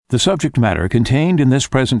The subject matter contained in this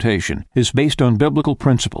presentation is based on biblical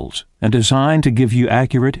principles and designed to give you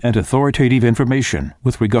accurate and authoritative information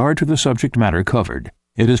with regard to the subject matter covered.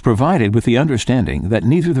 It is provided with the understanding that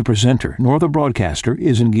neither the presenter nor the broadcaster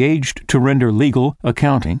is engaged to render legal,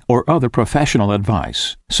 accounting, or other professional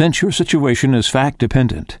advice. Since your situation is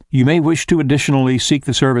fact-dependent, you may wish to additionally seek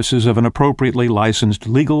the services of an appropriately licensed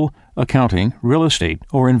legal, accounting, real estate,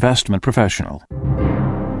 or investment professional.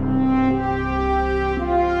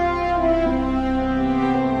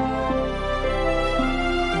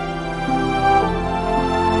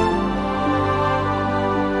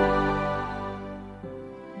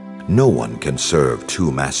 No one can serve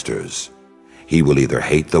two masters. He will either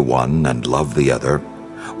hate the one and love the other,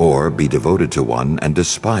 or be devoted to one and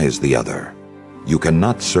despise the other. You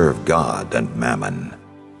cannot serve God and mammon.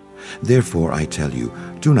 Therefore, I tell you,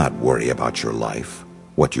 do not worry about your life,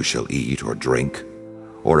 what you shall eat or drink,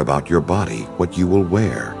 or about your body, what you will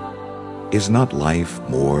wear. Is not life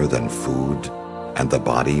more than food, and the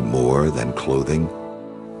body more than clothing?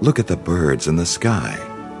 Look at the birds in the sky.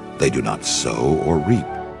 They do not sow or reap.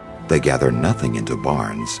 They gather nothing into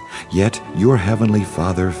barns, yet your heavenly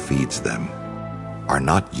Father feeds them. Are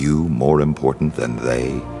not you more important than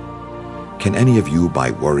they? Can any of you,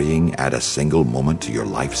 by worrying, add a single moment to your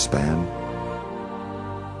lifespan?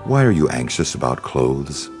 Why are you anxious about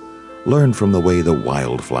clothes? Learn from the way the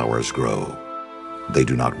wildflowers grow. They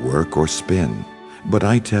do not work or spin, but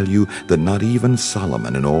I tell you that not even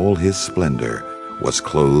Solomon in all his splendor was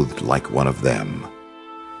clothed like one of them.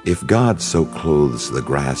 If God so clothes the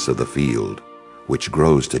grass of the field, which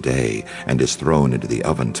grows today and is thrown into the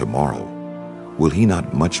oven tomorrow, will he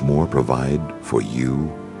not much more provide for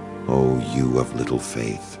you, O you of little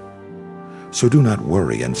faith? So do not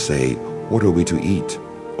worry and say, what are we to eat?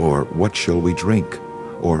 Or what shall we drink?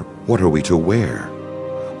 Or what are we to wear?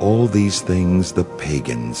 All these things the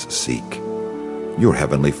pagans seek. Your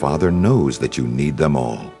heavenly Father knows that you need them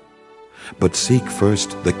all. But seek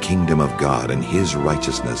first the kingdom of God and his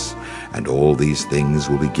righteousness, and all these things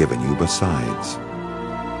will be given you besides.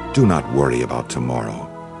 Do not worry about tomorrow.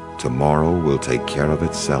 Tomorrow will take care of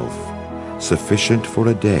itself. Sufficient for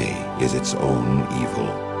a day is its own evil.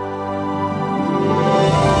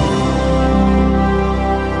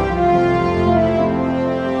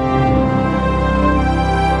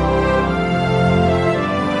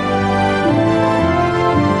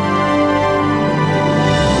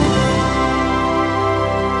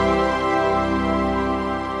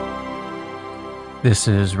 This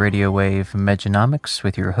is Radio Wave Mejanomics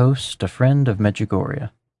with your host, a friend of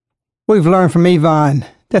Medjugorje. We've learned from Ivan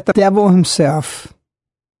that the devil himself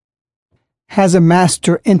has a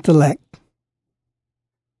master intellect.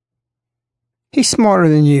 He's smarter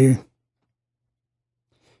than you.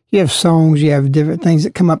 You have songs, you have different things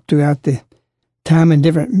that come up throughout the time and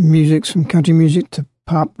different musics, from country music to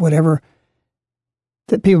pop, whatever,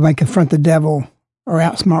 that people may confront the devil or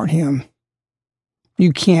outsmart him.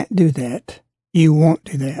 You can't do that. You won't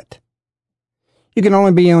do that. You can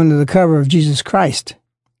only be under the cover of Jesus Christ,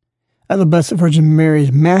 of the Blessed Virgin Mary's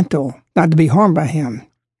mantle, not to be harmed by him.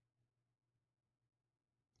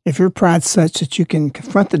 If your pride's such that you can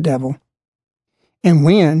confront the devil and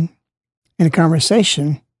win in a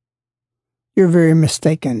conversation, you're very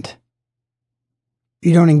mistaken.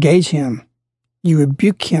 You don't engage him. You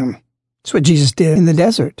rebuke him. That's what Jesus did in the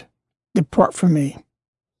desert. Depart from me.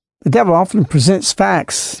 The devil often presents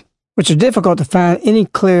facts which are difficult to find any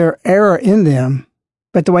clear error in them,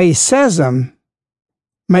 but the way he says them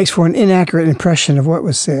makes for an inaccurate impression of what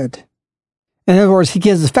was said. In other words, he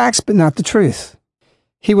gives the facts but not the truth.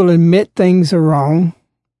 He will admit things are wrong,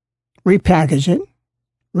 repackage it,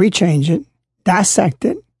 rechange it, dissect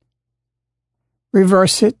it,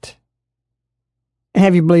 reverse it, and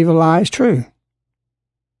have you believe a lie is true.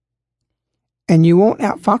 And you won't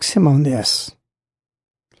outfox him on this.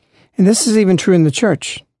 And this is even true in the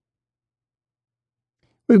church.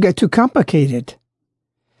 We've got too complicated.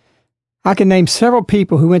 I can name several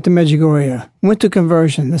people who went to Medjugorje, went to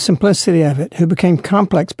conversion, the simplicity of it, who became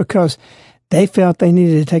complex because they felt they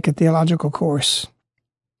needed to take a theological course.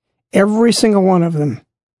 Every single one of them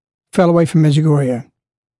fell away from Medjugorje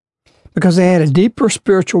because they had a deeper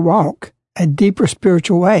spiritual walk, a deeper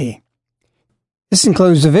spiritual way. This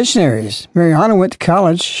includes the visionaries. Mariana went to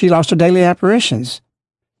college, she lost her daily apparitions.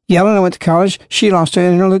 Yelena went to college, she lost her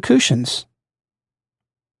interlocutions.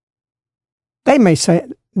 They may say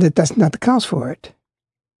that that's not the cause for it.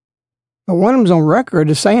 But one of them's on record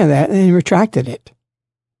as saying that, and he retracted it.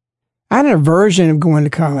 I had an aversion of going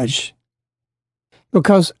to college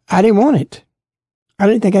because I didn't want it. I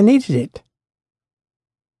didn't think I needed it.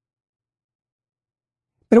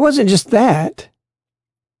 But it wasn't just that.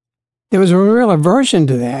 There was a real aversion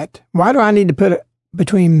to that. Why do I need to put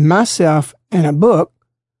between myself and a book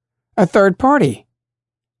a third party?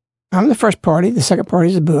 I'm the first party. The second party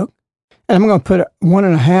is a book. And I'm going to put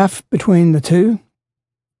 1.5 between the two.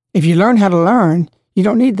 If you learn how to learn, you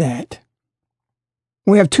don't need that.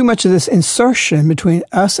 We have too much of this insertion between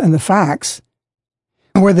us and the facts,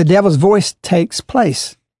 where the devil's voice takes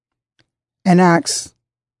place and acts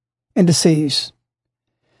and deceives.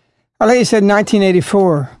 Our Lady said in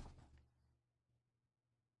 1984,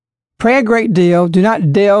 pray a great deal, do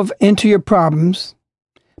not delve into your problems,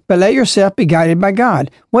 but let yourself be guided by God.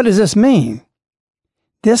 What does this mean?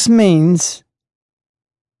 This means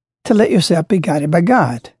to let yourself be guided by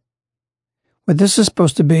God. But this is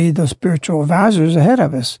supposed to be those spiritual advisors ahead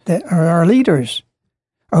of us that are our leaders,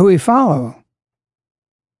 or who we follow.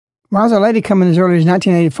 Why was Our Lady coming as early as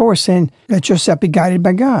 1984 saying, let yourself be guided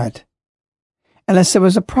by God? Unless there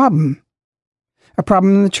was a problem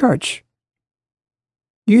in the church.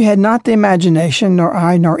 You had not the imagination, nor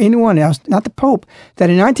I, nor anyone else, not the Pope, that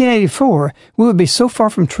in 1984 we would be so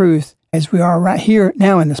far from truth as we are right here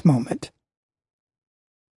now in this moment,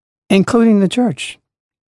 including the church.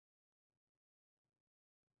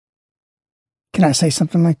 Can I say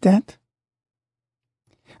something like that?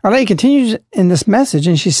 Our Lady continues in this message,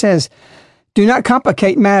 and she says, do not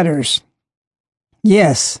complicate matters.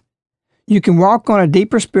 Yes, you can walk on a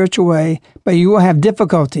deeper spiritual way, but you will have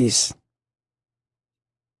difficulties.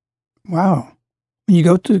 Wow. When you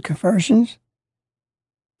go through conversions,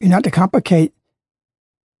 you're not to complicate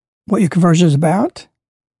what your conversion is about?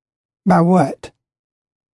 By what?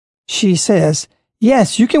 She says,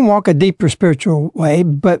 yes, you can walk a deeper spiritual way,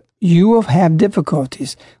 but you will have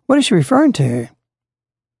difficulties. What is she referring to?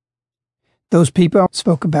 Those people I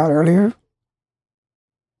spoke about earlier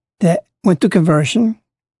that went through conversion,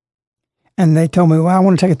 and they told me, well, I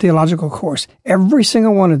want to take a theological course. Every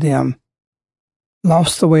single one of them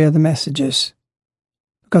lost the way of the messages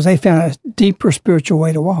because they found a deeper spiritual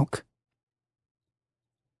way to walk.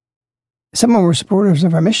 Some of them were supporters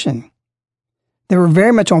of our mission. They were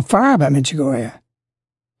very much on fire about Medjugorje.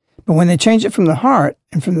 But when they changed it from the heart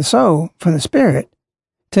and from the soul, from the spirit,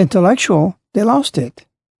 to intellectual, they lost it.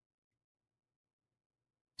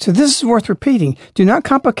 So this is worth repeating. Do not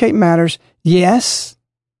complicate matters. Yes,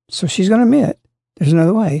 so she's going to admit there's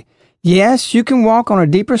another way. Yes, you can walk on a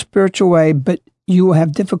deeper spiritual way, but you will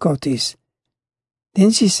have difficulties.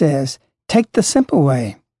 Then she says, take the simple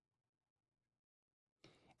way.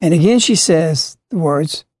 And again she says the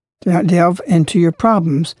words, do not delve into your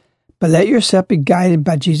problems, but let yourself be guided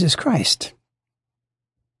by Jesus Christ.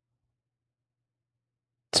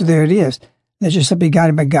 So there it is. Let yourself be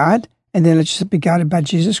guided by God, and then let yourself be guided by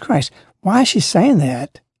Jesus Christ. Why is she saying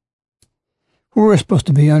that? We're supposed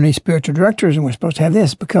to be only spiritual directors, and we're supposed to have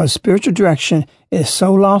this, because spiritual direction is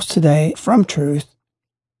so lost today from truth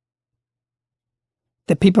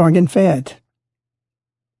that people aren't getting fed.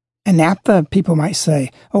 And NAPA people might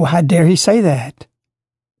say, oh, how dare he say that?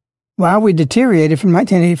 Well, we deteriorated from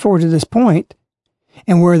 1984 to this point,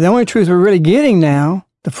 and where the only truth we're really getting now,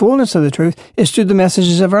 the fullness of the truth, is through the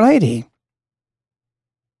messages of Our Lady.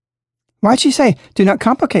 Why'd she say, do not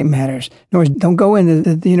complicate matters, nor don't go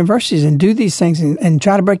into the universities and do these things and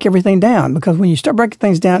try to break everything down? Because when you start breaking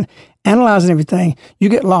things down, analyzing everything, you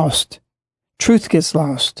get lost. Truth gets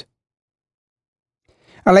lost.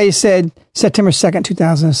 Our Lady said, September 2nd,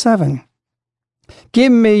 2007,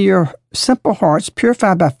 give me your simple hearts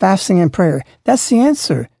purified by fasting and prayer. That's the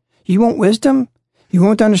answer. You want wisdom? You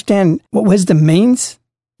want to understand what wisdom means?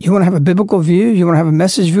 You want to have a biblical view? You want to have a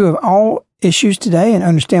message view of all issues today and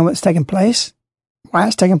understand what's taking place? Why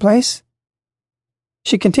it's taking place?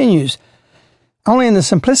 She continues, only in the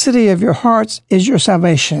simplicity of your hearts is your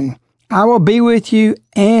salvation. I will be with you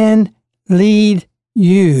and lead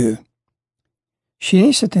you. She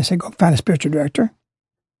didn't sit there and say, go find a spiritual director.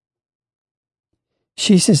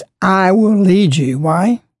 She says, I will lead you.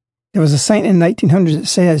 Why? There was a saint in the 1800s that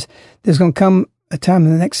says there's going to come a time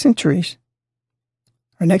in the next centuries,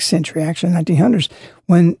 or next century, actually, 1900s,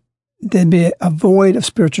 when there'd be a void of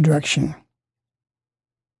spiritual direction.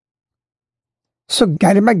 So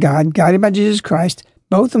guided by God, guided by Jesus Christ,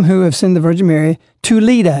 both of them who have sent the Virgin Mary to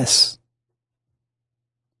lead us.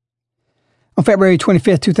 On February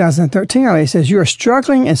 25th, 2013, Our Lady says, you are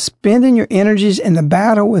struggling and spending your energies in the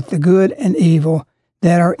battle with the good and evil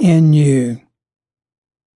that are in you.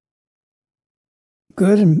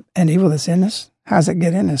 Good and evil that's in us? How does it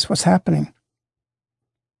get in us? What's happening?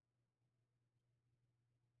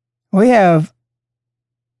 We have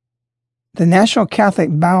the National Catholic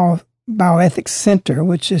Bioethics Center,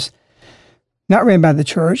 which is not ran by the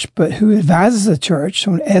church, but who advises the church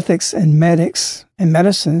on ethics and medics and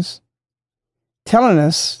medicines telling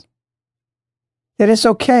us that it's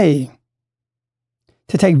okay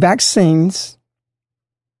to take vaccines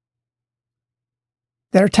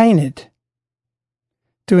that are tainted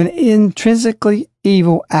through an intrinsically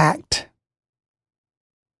evil act.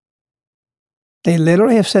 They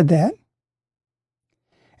literally have said that.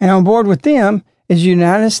 And on board with them is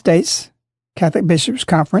United States Catholic Bishops'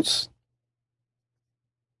 Conference.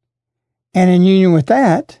 And in union with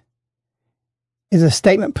that is a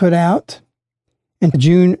statement put out in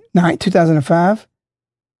June 9, 2005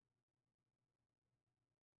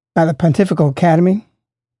 by the Pontifical Academy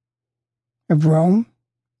of Rome,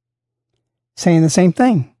 saying the same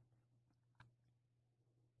thing.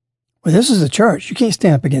 Well, this is a church. You can't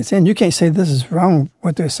stand up against them. You can't say this is wrong,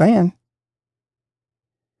 what they're saying.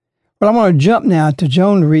 Well, I want to jump now to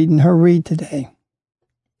Joan reading her read today.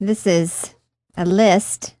 This is a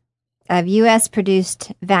list of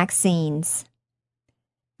U.S.-produced vaccines.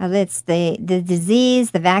 It's the disease,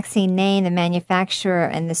 the vaccine name, the manufacturer,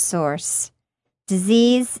 and the source.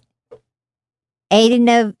 Disease,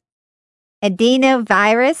 adenovirus.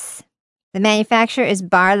 The manufacturer is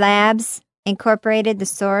Bar Labs Incorporated. The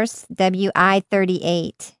source,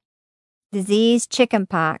 WI38. Disease,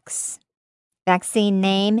 chickenpox. Vaccine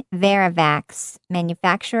name, Veravax.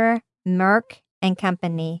 Manufacturer, Merck and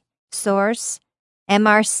Company. Source,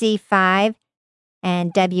 MRC5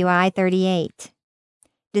 and WI38.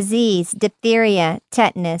 Disease, diphtheria,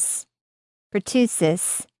 tetanus,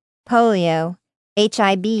 pertussis, polio,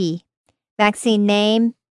 HIB. Vaccine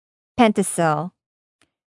name, Pentosil.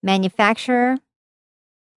 Manufacturer,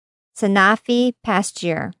 Sanofi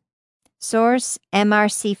Pasteur. Source,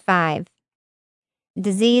 MRC5.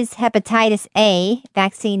 Disease, hepatitis A.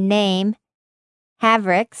 Vaccine name,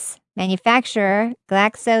 Havrix. Manufacturer,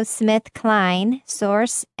 GlaxoSmithKline.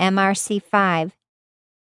 Source, MRC5.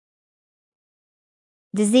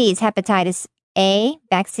 Disease, hepatitis A.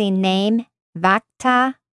 Vaccine name,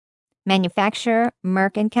 Vacta. Manufacturer,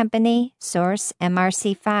 Merck & Company. Source,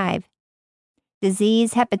 MRC5.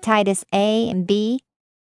 Disease, hepatitis A and B.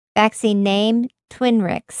 Vaccine name,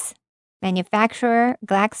 Twinrix. Manufacturer,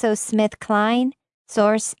 GlaxoSmithKline.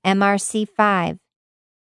 Source, MRC5.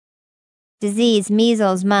 Disease,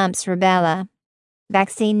 measles, mumps, rubella.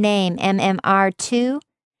 Vaccine name, MMR2.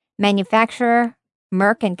 Manufacturer,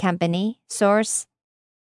 Merck & Company. Source,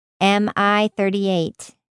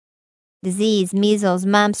 MI38. Disease, measles,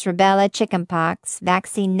 mumps, rubella, chickenpox.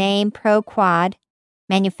 Vaccine name, ProQuad.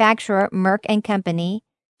 Manufacturer, Merck & Company.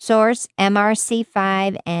 Source,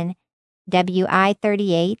 MRC5 and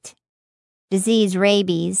WI38. Disease,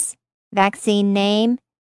 rabies. Vaccine name,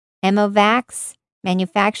 Emovax.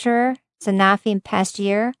 Manufacturer, Sanofi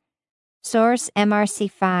Pasteur. Source,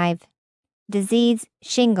 MRC5. Disease,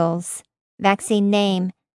 shingles. Vaccine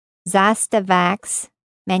name, Zostavax.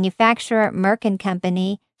 Manufacturer, Merck &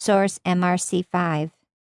 Company. Source, MRC5.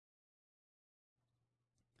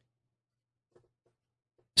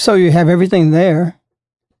 So you have everything there.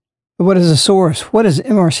 But what is the source? What is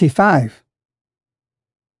MRC5?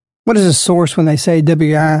 What is the source when they say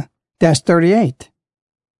WI-38?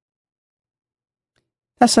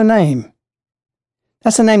 That's a name.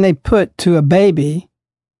 That's a name they put to a baby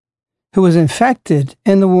who was infected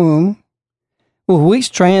in the womb with weak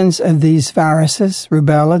strands of these viruses,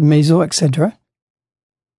 rubella, measles, etc.,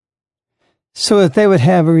 so that they would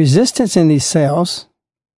have a resistance in these cells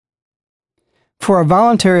for a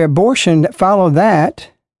voluntary abortion that followed that.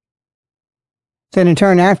 Then in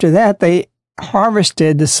turn after that, they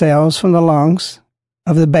harvested the cells from the lungs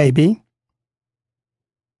of the baby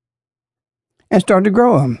and started to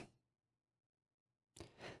grow them.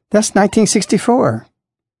 That's 1964.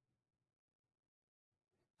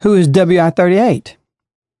 Who is WI38?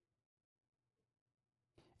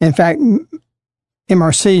 In fact,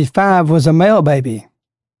 MRC5 was a male baby,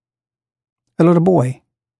 a little boy.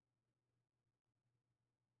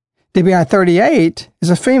 WI38 is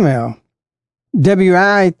a female.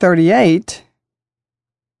 WI38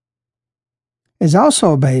 is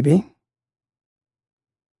also a baby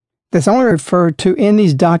that's only referred to in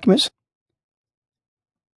these documents.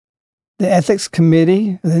 The Ethics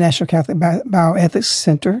Committee of the National Catholic Bioethics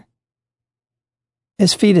Center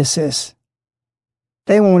is fetuses.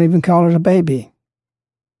 They won't even call it a baby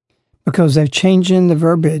because they're changing the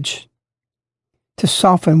verbiage to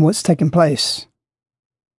soften what's taking place,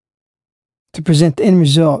 to present the end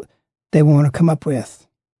result they want to come up with.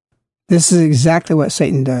 This is exactly what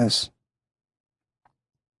Satan does.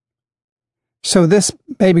 So this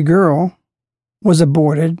baby girl was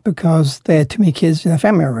aborted because they had too many kids in the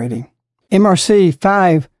family already.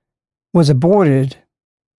 MRC5 was aborted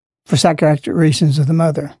for psychiatric reasons of the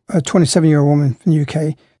mother, a 27-year-old woman from the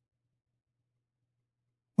UK.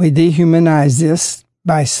 we dehumanize this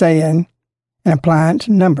by saying and applying it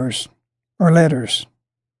to numbers or letters.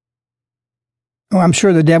 Oh, I'm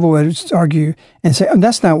sure the devil would argue and say, oh,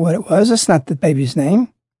 that's not what it was. That's not the baby's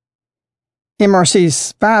name.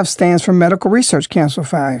 MRC 5 stands for Medical Research Council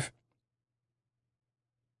 5.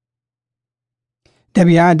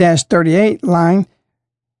 WI-38 line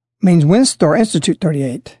means Windsor Institute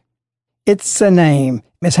 38. It's a name.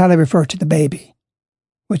 It's how they refer to the baby,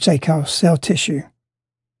 which they call cell tissue.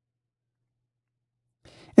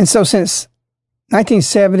 And so since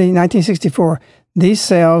 1970, 1964, these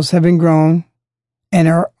cells have been grown and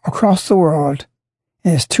are across the world.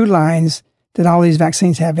 And it's 2 lines that all these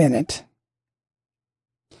vaccines have in it.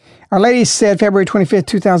 Our Lady said February 25th,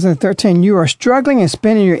 2013, you are struggling and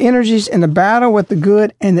spending your energies in the battle with the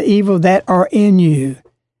good and the evil that are in you.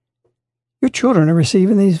 Your children are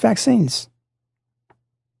receiving these vaccines.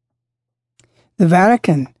 The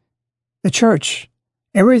Vatican, the Church,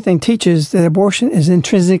 everything teaches that abortion is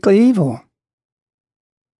intrinsically evil.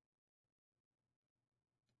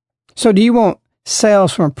 So do you want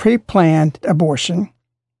cells from a pre-planned abortion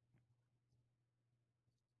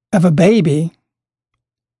of a baby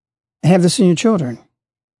and have this in your children?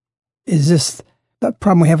 Is this the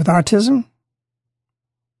problem we have with autism?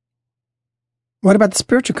 What about the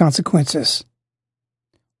spiritual consequences?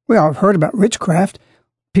 We all have heard about witchcraft,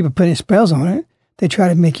 people putting spells on it. They try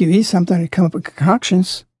to make you eat something and come up with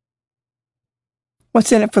concoctions.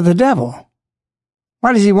 What's in it for the devil?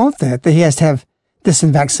 Why does he want that he has to have this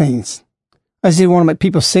in vaccines? Does he want to make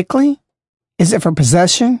people sickly? Is it for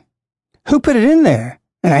possession? Who put it in there?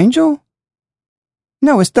 An angel?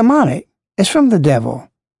 No, it's demonic. It's from the devil.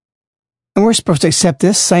 And we're supposed to accept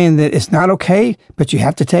this, saying that it's not okay, but you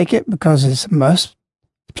have to take it because it's a must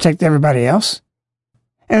to protect everybody else.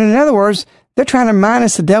 And in other words, they're trying to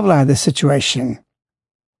minus the devil out of this situation.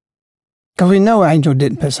 Because we know an angel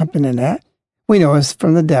didn't put something in that. We know it's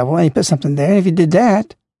from the devil, and he put something there. And if he did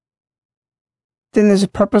that, then there's a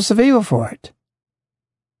purpose of evil for it.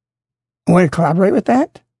 And we're to collaborate with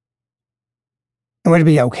that? And we're to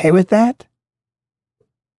be okay with that?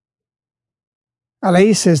 Our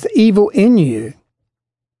Lady says the evil in you.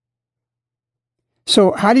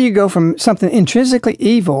 So how do you go from something intrinsically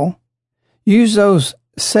evil, use those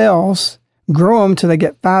cells, grow them till they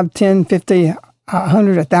get 5, 10, 50,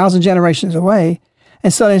 100, 1,000 generations away,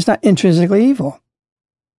 and suddenly it's not intrinsically evil?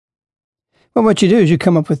 Well, what you do is you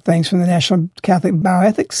come up with things from the National Catholic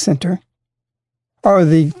Bioethics Center or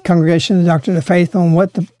the Congregation of the Doctrine of Faith on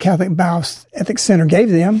what the Catholic Bioethics Center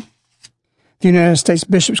gave them. The United States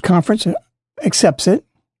Bishops' Conference accepts it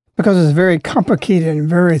because it's very complicated and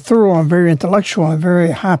very thorough and very intellectual and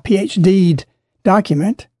very high PhD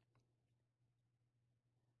document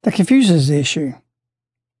that confuses the issue,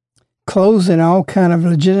 closing all kind of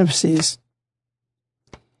legitimacies,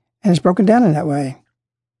 and it's broken down in that way.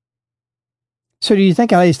 So do you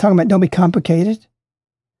think Our Lady's talking about don't be complicated?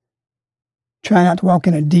 Try not to walk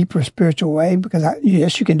in a deeper spiritual way, because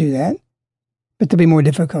yes, you can do that, but there'll be more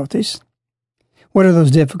difficulties. What are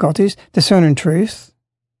those difficulties? Discerning truth.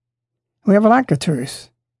 We have a lack of truth.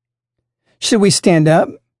 Should we stand up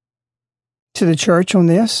to the church on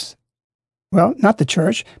this? Well, not the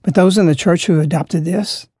church, but those in the church who adopted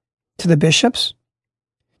this, to the bishops,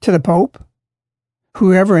 to the Pope,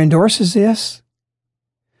 whoever endorses this.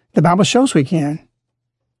 The Bible shows we can.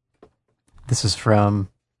 This is from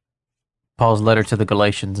Paul's letter to the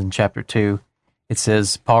Galatians in chapter 2. It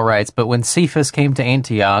says, Paul writes, "But when Cephas came to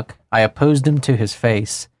Antioch, I opposed him to his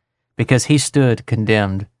face, because he stood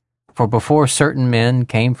condemned. For before certain men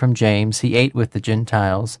came from James, he ate with the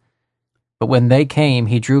Gentiles. But when they came,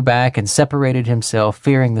 he drew back and separated himself,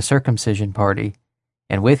 fearing the circumcision party.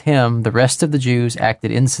 And with him the rest of the Jews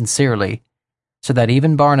acted insincerely, so that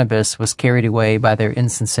even Barnabas was carried away by their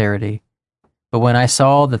insincerity. But when I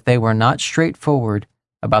saw that they were not straightforward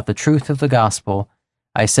about the truth of the gospel,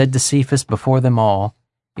 I said to Cephas before them all,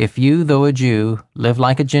 If you, though a Jew, live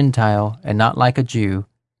like a Gentile and not like a Jew,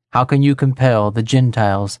 how can you compel the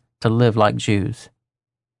Gentiles to live like Jews?"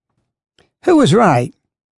 Who was right?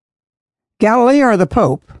 Galilee or the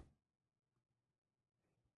Pope?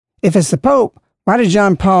 If it's the Pope, why did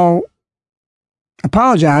John Paul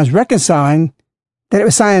apologize, reconciling that it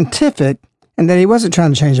was scientific and that he wasn't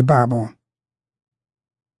trying to change the Bible?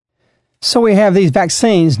 So we have these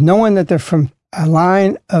vaccines, knowing that they're from a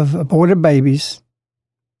line of aborted babies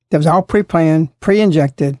that was all pre-planned,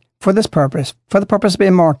 pre-injected for this purpose, for the purpose of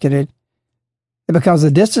being marketed. And because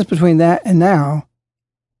the distance between that and now,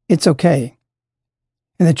 it's okay.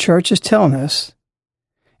 And the church is telling us,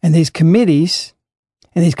 and these committees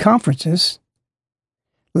and these conferences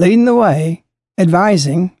leading the way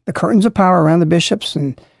advising the curtains of power around the bishops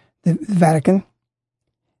and the Vatican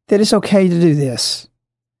that it's okay to do this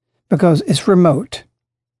because it's remote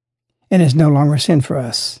and it's no longer a sin for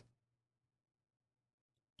us.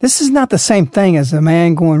 This is not the same thing as a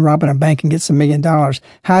man going robbing a bank and gets $1 million,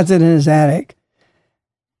 hides it in his attic,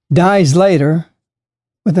 dies later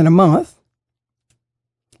within a month,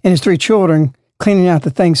 and his 3 children cleaning out the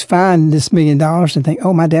things, find this $1 million and think,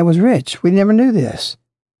 oh, my dad was rich. We never knew this.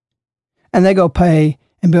 And they go pay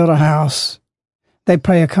and build a house. They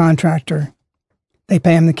pay a contractor. They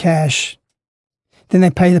pay him the cash. Then they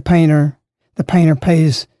pay the painter. The painter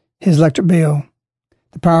pays his electric bill.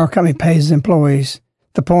 The power company pays his employees.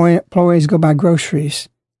 The employees go buy groceries.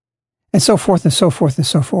 And so forth and so forth and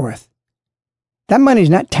so forth. That money's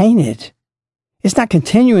not tainted. It's not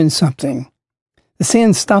continuing something. The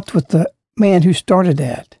sin stopped with the man who started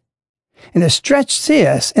that. And to stretch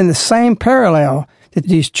this in the same parallel that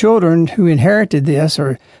these children who inherited this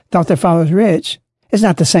or thought their father was rich, is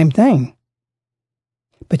not the same thing.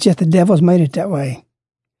 But yet the devil's made it that way.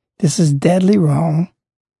 This is deadly wrong.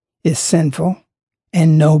 It's sinful.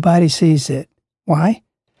 And nobody sees it. Why?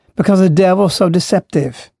 Because the devil's so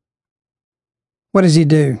deceptive. What does he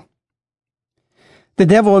do? The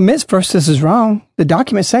devil admits first this is wrong. The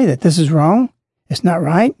documents say that this is wrong. It's not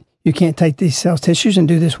right. You can't take these cell tissues and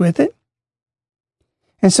do this with it.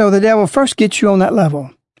 And so the devil first gets you on that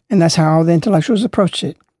level. And that's how the intellectuals approach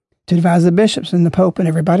it, to advise the bishops and the Pope and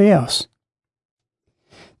everybody else.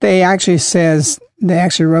 They actually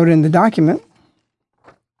wrote in the document,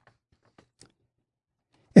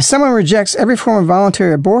 if someone rejects every form of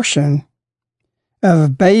voluntary abortion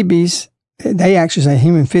of babies, they actually say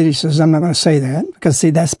human fetuses. I'm not going to say that because,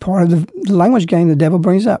 see, that's part of the language game the devil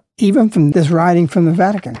brings up, even from this writing from the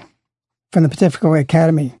Vatican, from the Pontifical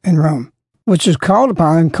Academy in Rome, which is called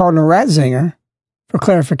upon Cardinal Ratzinger for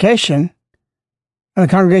clarification of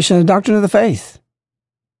the Congregation of the Doctrine of the Faith.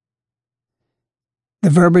 The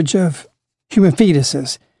verbiage of human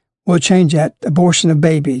fetuses will change that abortion of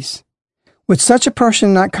babies. Would such a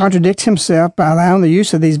person not contradict himself by allowing the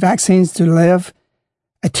use of these vaccines to live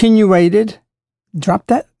attenuated? Drop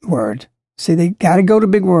that word. See, they got to go to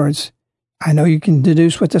big words. I know you can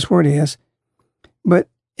deduce what this word is, but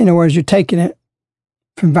in other words, you're taking it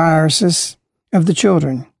from viruses of the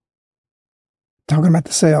children. Talking about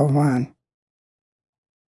the cell line.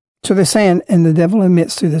 So they're saying, and the devil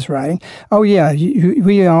admits through this writing, oh yeah,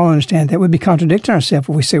 we all understand that. We'd be contradicting ourselves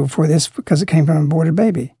if we say before this because it came from an aborted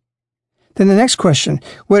baby. Then the next question,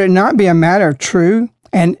 would it not be a matter of true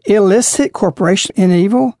and illicit cooperation in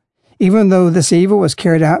evil, even though this evil was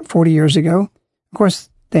carried out 40 years ago? Of course,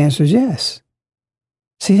 the answer is yes.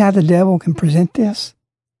 See how the devil can present this?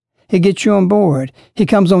 He gets you on board. He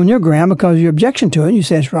comes on your ground because your objection to it, and you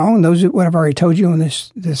say it's wrong. And those are what I've already told you on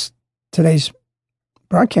this today's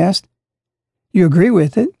broadcast. You agree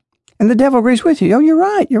with it, and the devil agrees with you. Oh, you're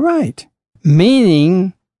right.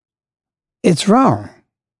 Meaning, it's wrong.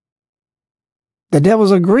 The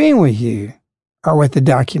devil's agreeing with you or with the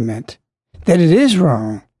document that it is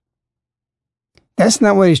wrong. That's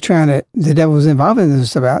not what the devil's involved in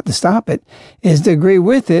this about, to stop it, is to agree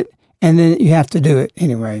with it, and then you have to do it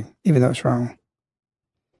anyway, even though it's wrong.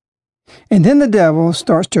 And then the devil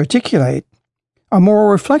starts to articulate a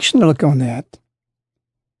moral reflection to look on that.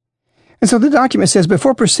 And so the document says,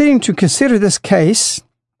 before proceeding to consider this case,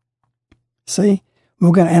 see,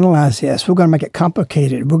 we're going to analyze this. We're going to make it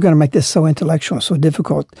complicated. We're going to make this so intellectual, so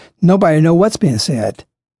difficult. Nobody will know what's being said.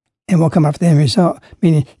 And we'll come up with the end result,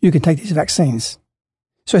 meaning you can take these vaccines.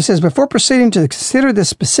 So it says, before proceeding to consider this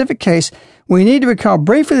specific case, we need to recall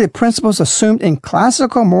briefly the principles assumed in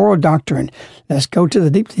classical moral doctrine. Let's go to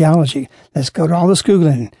the deep theology. Let's go to all this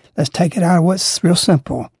Googling. Let's take it out of what's real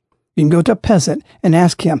simple. You can go to a peasant and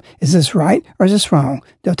ask him, is this right or is this wrong?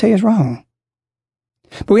 They'll tell you it's wrong.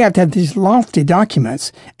 But we have to have these lofty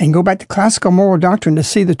documents and go back to classical moral doctrine to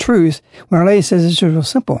see the truth when Our Lady says it's real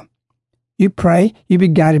simple. You pray, you be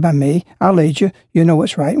guided by me, I'll lead you, you know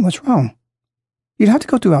what's right and what's wrong. You don't have to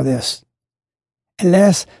go through all this.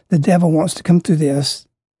 Unless the devil wants to come through this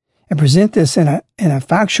and present this in a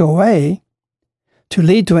factual way to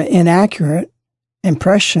lead to an inaccurate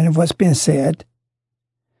impression of what's being said,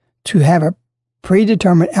 to have a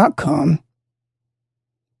predetermined outcome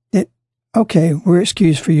that, okay, we're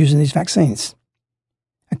excused for using these vaccines.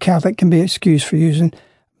 A Catholic can be excused for using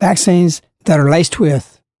vaccines that are laced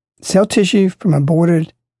with cell tissue from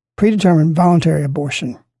aborted, predetermined voluntary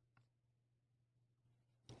abortion.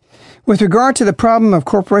 With regard to the problem of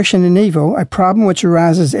corporation in evil, a problem which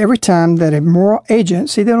arises every time that a moral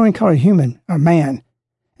agent, see, they don't even call it human or man.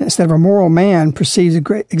 Instead of a moral man perceives a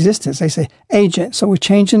great existence, they say agent. So we're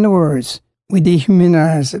changing the words. We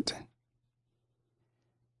dehumanize it.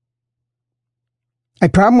 A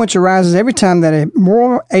problem which arises every time that a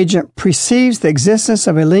moral agent perceives the existence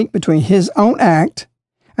of a link between his own act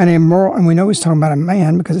and a moral, and we know he's talking about a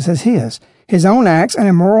man because it says his own acts and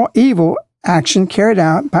a moral evil action carried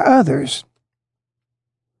out by others.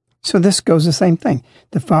 So this goes the same thing.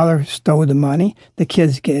 The father stole the money. The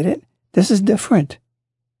kids get it. This is different.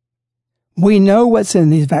 We know what's in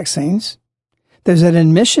these vaccines. There's an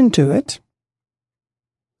admission to it.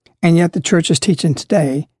 And yet the church is teaching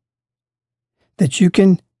today that you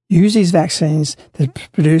can use these vaccines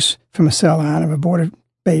that produce from a cell line of aborted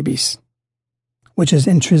babies, which is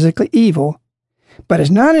intrinsically evil, but it's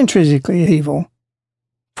not intrinsically evil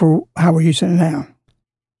for how we're using it now.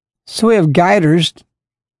 So we have guiders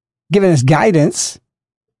giving us guidance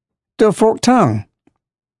to a forked tongue.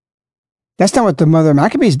 That's not what the mother of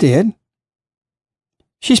Maccabees did.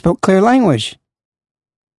 She spoke clear language.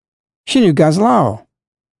 She knew God's law.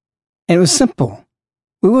 And it was simple.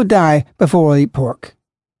 We will die before we'll eat pork.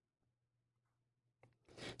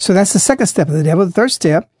 So that's the second step of the devil. The third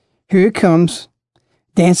step, here he comes,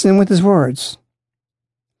 dancing with his words.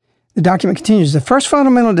 The document continues. The first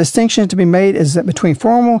fundamental distinction to be made is that between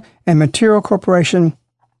formal and material corporation,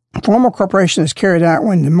 formal corporation is carried out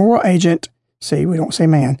when the moral agent, see, we don't say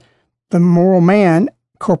man, the moral man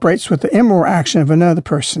cooperates with the immoral action of another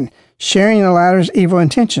person, sharing the latter's evil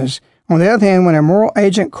intentions. On the other hand, when a moral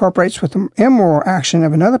agent cooperates with the immoral action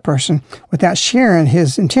of another person without sharing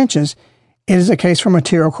his intentions, it is a case for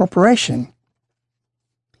material corporation.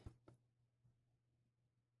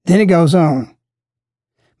 Then it goes on.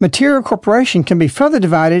 Material corporation can be further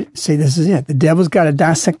divided. See, this is it. The devil's got to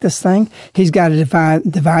dissect this thing. He's got to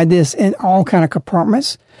divide this in all kind of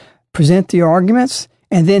compartments, present the arguments,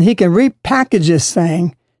 and then he can repackage this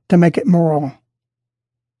thing to make it moral.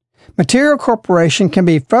 Material corporation can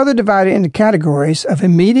be further divided into categories of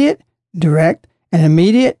immediate, direct, and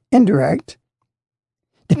immediate, indirect,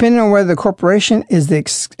 depending on whether the corporation is the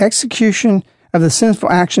execution of the sinful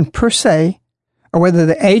action per se, or whether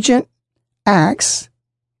the agent acts.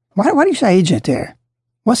 Why do you say agent there?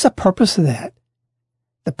 What's the purpose of that?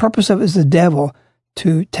 The purpose of it is the devil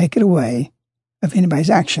to take it away of anybody's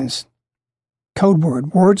actions. Code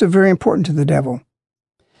word. Words are very important to the devil.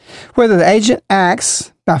 Whether the agent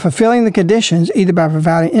acts by fulfilling the conditions, either by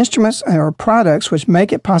providing instruments or products which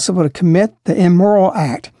make it possible to commit the immoral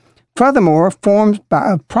act. Furthermore, forms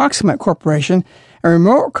by approximate corporation and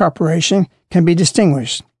remote corporation can be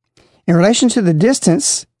distinguished. In relation to the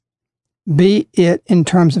distance, be it in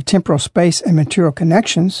terms of temporal space and material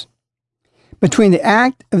connections, between the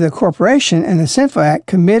act of the corporation and the sinful act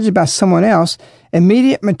committed by someone else,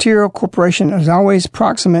 immediate material corporation is always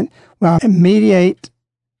proximate, while immediate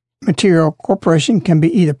material corporation can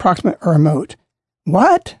be either proximate or remote.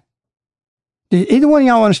 What? Did either one of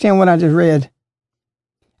y'all understand what I just read?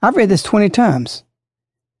 I've read this 20 times.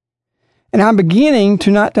 And I'm beginning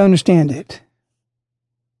to not to understand it.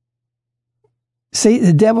 See,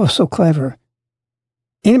 the devil is so clever.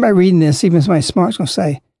 Anybody reading this, even somebody smart, is going to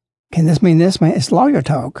say, can this mean this? Man, it's lawyer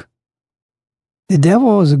talk. The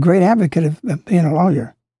devil is a great advocate of being a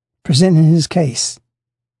lawyer, presenting his case.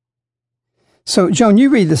 So, Joan, you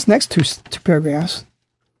read this next two paragraphs,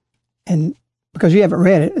 and because you haven't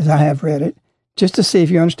read it, as I have read it, just to see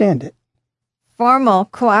if you understand it. Formal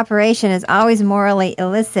cooperation is always morally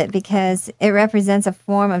illicit because it represents a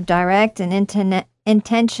form of direct and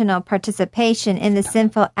intentional participation in the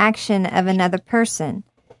sinful action of another person.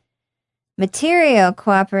 Material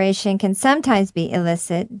cooperation can sometimes be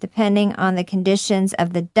illicit, depending on the conditions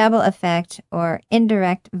of the double effect or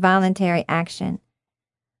indirect voluntary action.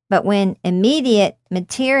 But when immediate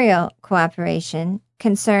material cooperation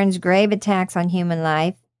concerns grave attacks on human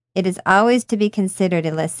life, it is always to be considered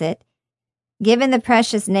illicit, given the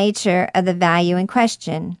precious nature of the value in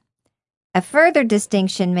question. A further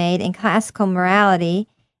distinction made in classical morality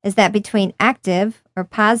is that between active or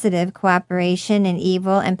positive cooperation in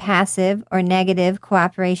evil and passive or negative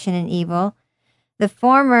cooperation in evil, the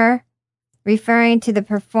former referring to the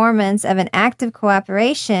performance of an active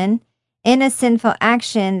cooperation in a sinful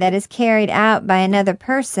action that is carried out by another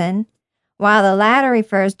person, while the latter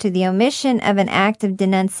refers to the omission of an act of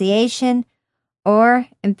denunciation or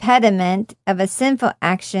impediment of a sinful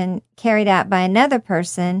action carried out by another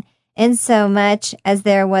person, insomuch as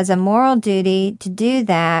there was a moral duty to do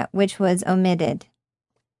that which was omitted.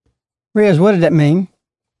 Riaz, what did that mean?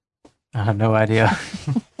 I have no idea.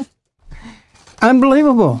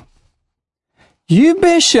 Unbelievable. You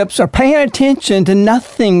bishops are paying attention to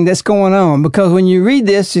nothing that's going on, because when you read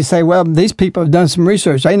this, you say, well, these people have done some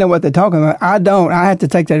research. They know what they're talking about. I don't. I have to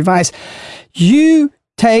take their advice. You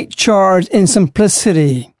take charge in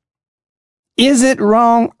simplicity. Is it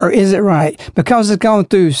wrong or is it right? Because it's gone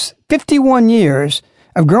through 51 years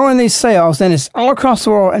of growing these cells, and it's all across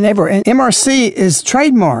the world and everywhere. And MRC is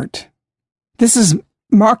trademarked. This is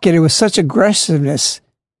marketed with such aggressiveness.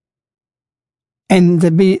 And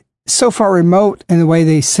to be so far remote in the way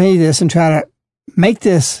they say this and try to make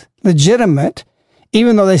this legitimate,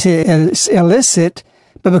 even though they say it's illicit,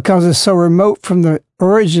 but because it's so remote from the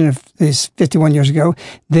origin of these 51 years ago,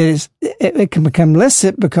 that it can become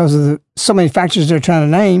licit because of so many factors they're trying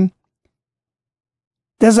to name.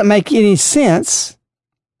 Doesn't make any sense.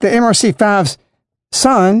 The MRC5's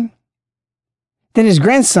son, then his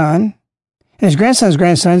grandson, and his grandson's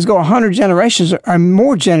grandsons go 100 generations or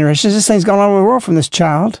more generations. This thing's gone all over the world from this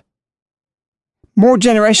child. More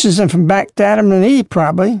generations than from back to Adam and Eve,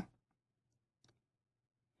 probably.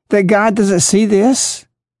 That God doesn't see this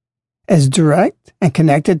as direct and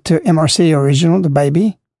connected to MRC original, the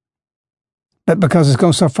baby. But because it's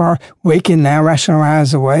gone so far, we can now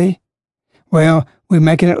rationalize away. Well, we're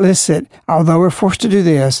making it licit. Although we're forced to do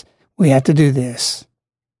this, we have to do this.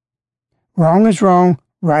 Wrong is wrong,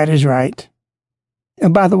 right is right.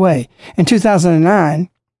 And by the way, in 2009,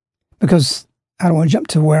 because I don't want to jump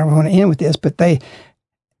to where I want to end with this, but they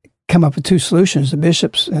come up with two solutions, the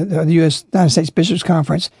bishops, the United States Bishops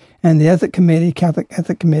Conference and the Ethic Committee, Catholic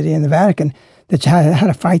Ethic Committee in the Vatican, that how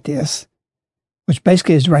to fight this, which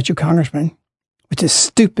basically is to write your congressman, which is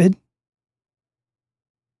stupid,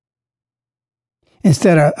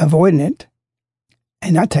 instead of avoiding it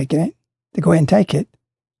and not taking it, to go ahead and take it.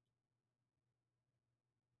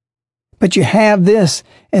 But you have this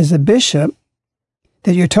as a bishop,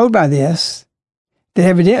 that you're told by this, that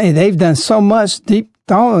evidently they've done so much deep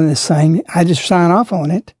thought on this thing, I just sign off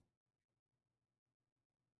on it.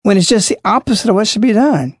 When it's just the opposite of what should be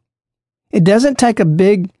done. It doesn't take a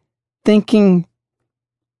big thinking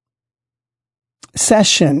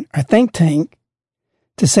session or think tank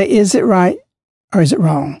to say, is it right or is it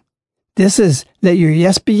wrong? This is, let your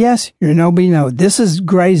yes be yes, your no be no. This is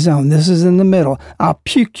gray zone. This is in the middle. I'll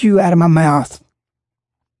puke you out of my mouth.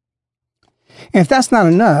 And if that's not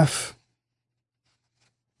enough,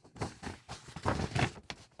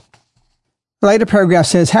 the later paragraph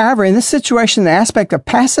says, however, in this situation, the aspect of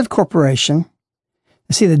passive corporation,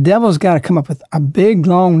 see, the devil's got to come up with a big,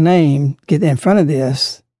 long name, get in front of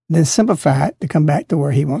this, then simplify it to come back to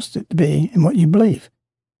where he wants it to be and what you believe.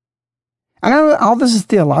 I know all this is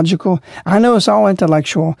theological. I know it's all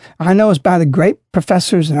intellectual. I know it's by the great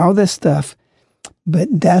professors and all this stuff. But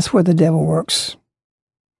that's where the devil works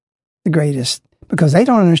the greatest, because they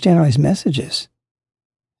don't understand all these messages.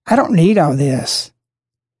 I don't need all this.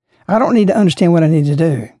 I don't need to understand what I need to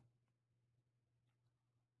do.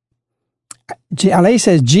 Our Lady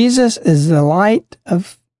says Jesus is the light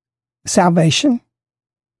of salvation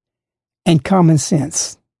and common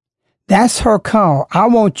sense. That's her call. I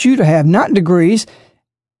want you to have not degrees,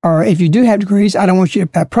 or if you do have degrees, I don't want you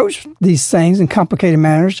to approach these things in complicated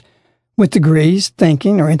manners with degrees,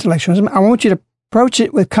 thinking, or intellectualism. I want you to approach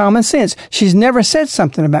it with common sense. She's never said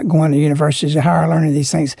something about going to universities or higher learning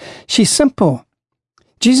these things. She's simple.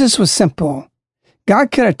 Jesus was simple.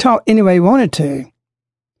 God could have taught any way he wanted to.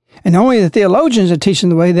 And only the theologians are teaching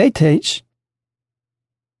the way they teach.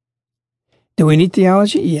 Do we need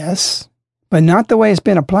theology? Yes. But not the way it's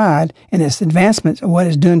been applied in its advancements of what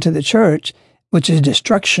it's doing to the church, which is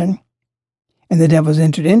destruction, and the devil's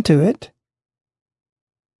entered into it.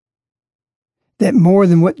 That more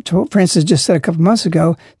than what Francis just said a couple months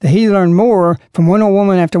ago, that he learned more from one old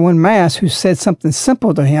woman after one mass who said something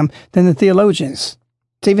simple to him than the theologians.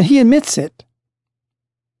 So even he admits it.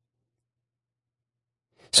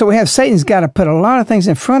 So we have Satan's got to put a lot of things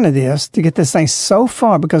in front of this to get this thing so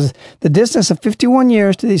far, because the distance of 51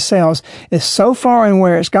 years to these cells is so far in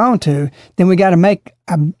where it's gone to, then we got to make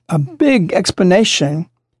a big explanation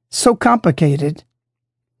so complicated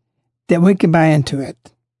that we can buy into it.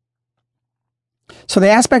 So the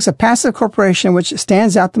aspects of passive corporation, which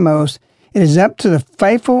stands out the most, it is up to the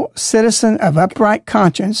faithful citizen of upright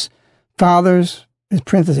conscience, fathers, in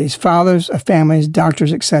parentheses, fathers of families,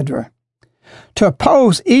 doctors, etc., to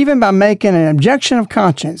oppose, even by making an objection of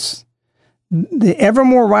conscience, the ever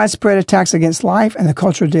more widespread attacks against life and the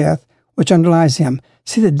culture of death, which underlies him.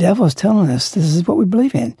 See, the devil is telling us this is what we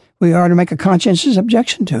believe in. We are to make a conscientious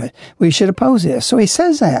objection to it. We should oppose this. So he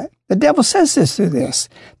says that. The devil says this through this.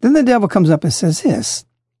 Then the devil comes up and says this.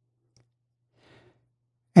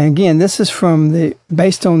 And again, this is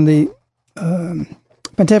based on the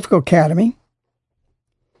Pontifical Academy,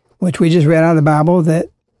 which we just read out of the Bible, that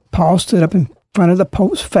Paul stood up in front of the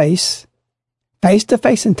Pope's face to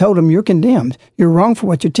face, and told him, you're condemned. You're wrong for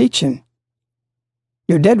what you're teaching.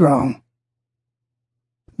 you're dead wrong.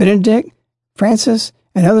 Benedict, Francis,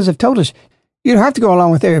 and others have told us you don't have to go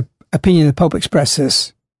along with their opinion the Pope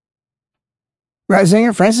expresses.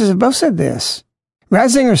 Ratzinger, Francis have both said this.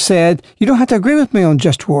 Ratzinger said, you don't have to agree with me on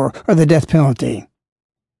just war or the death penalty,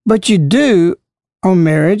 but you do on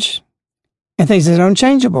marriage and things that are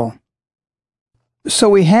unchangeable. So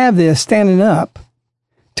we have this standing up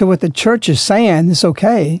to what the church is saying is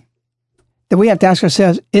okay, that we have to ask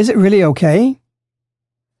ourselves, is it really okay?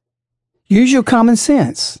 Use your common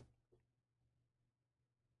sense.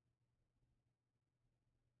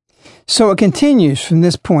 So it continues from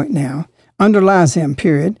this point now, underlies them,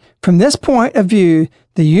 period. From this point of view,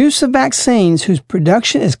 the use of vaccines whose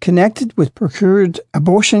production is connected with procured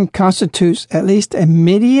abortion constitutes at least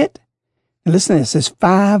immediate, and listen to this, there's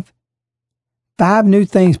five new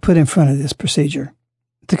things put in front of this procedure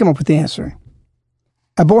to come up with the answer.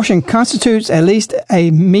 Abortion constitutes at least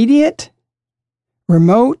immediate,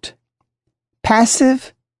 remote,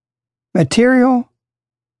 passive, material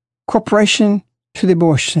corporation to the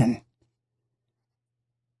abortion.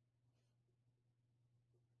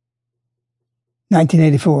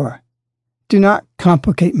 (1984). Do not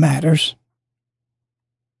complicate matters.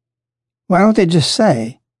 Why don't they just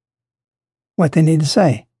say what they need to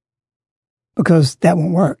say? Because that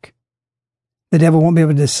won't work. The devil won't be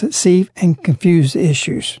able to deceive and confuse the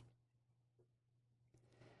issues.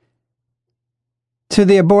 To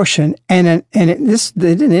the abortion, they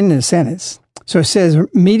didn't end the sentence. So it says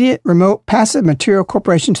immediate, remote, passive, material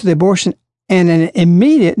corporation to the abortion, and an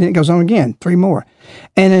immediate, and it goes on again, 3 more,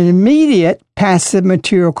 and an immediate passive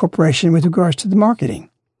material corporation with regards to the marketing.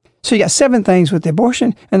 So you got 7 things with the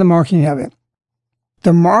abortion and the marketing of it.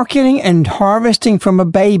 The marketing and harvesting from a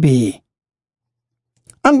baby.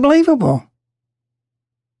 Unbelievable.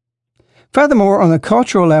 Furthermore, on the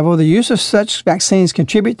cultural level, the use of such vaccines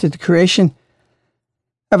contribute to the creation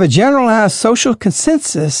of a generalized social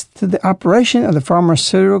consensus to the operation of the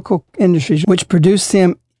pharmaceutical industries, which produce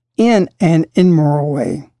them in an immoral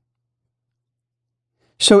way.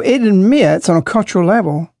 So it admits on a cultural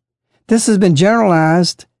level, this has been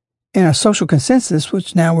generalized in a social consensus,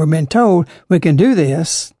 which now we're being told we can do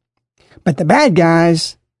this. But the bad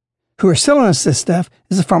guys who are selling us this stuff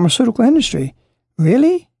is the pharmaceutical industry.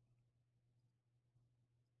 Really?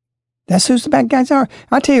 That's who the bad guys are.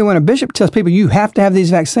 I tell you, when a bishop tells people you have to have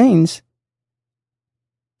these vaccines,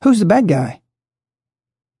 who's the bad guy?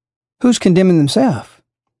 Who's condemning themselves?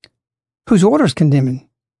 Whose order's condemning?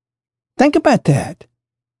 Think about that.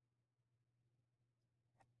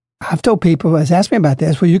 I've told people, has asked me about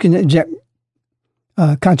this, well, you can inject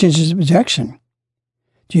conscientious objection.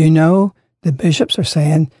 Do you know the bishops are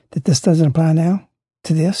saying that this doesn't apply now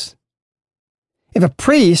to this? If a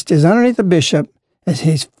priest is underneath the bishop, as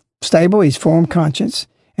he's stable, he's formed conscience,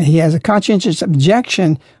 and he has a conscientious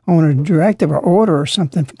objection on a directive or order or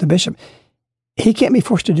something from the bishop, he can't be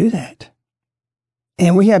forced to do that.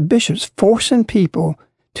 And we have bishops forcing people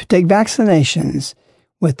to take vaccinations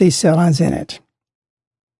with these cell lines in it.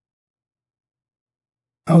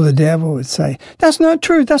 Oh, the devil would say, that's not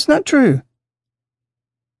true, that's not true.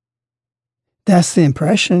 That's the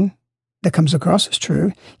impression that comes across as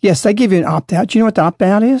true. Yes, they give you an opt-out. Do you know what the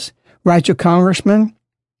opt-out is? Write your congressman,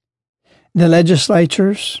 the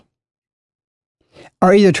legislatures,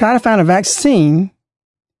 or either try to find a vaccine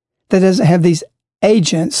that doesn't have these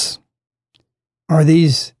agents, or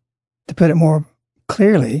these, to put it more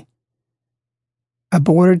clearly,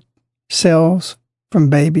 aborted cells from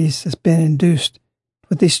babies that's been induced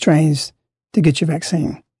with these strains to get your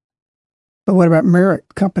vaccine. But what about Merck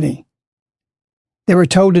Company? They were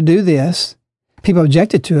told to do this. People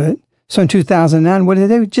objected to it. So in 2009, what did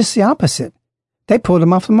they do? Just the opposite. They pulled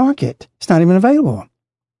them off the market. It's not even available.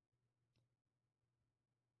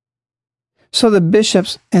 So the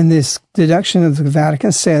bishops and this deduction of the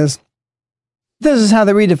Vatican says, this is how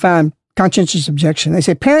they redefine conscientious objection. They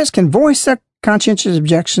say parents can voice their conscientious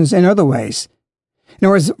objections in other ways. In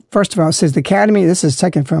other words, first of all, it says the Academy, this is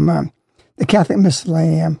taken from the Catholic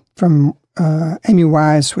Miscellanea from Amy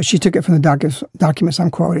Wise, which she took it from the documents I'm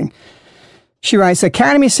quoting. She writes, the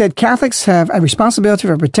Academy said Catholics have a responsibility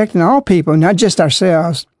for protecting all people, not just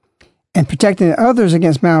ourselves, and protecting others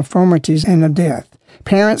against malformities and of death.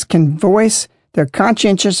 Parents can voice their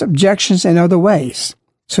conscientious objections in other ways.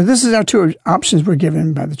 So this is our 2 options we're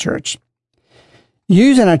given by the Church.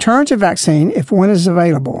 Use an alternative vaccine if one is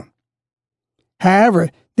available. However,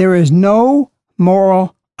 there is no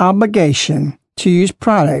moral obligation to use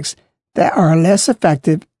products that are less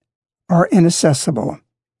effective or inaccessible.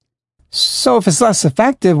 So if it's less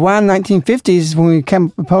effective, why in the 1950s, when we came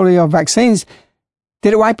up with polio vaccines,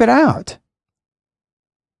 did it wipe it out?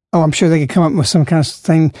 Oh, I'm sure they could come up with some kind of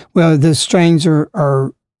thing. Well, the strains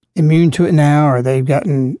are immune to it now, or they've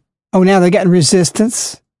gotten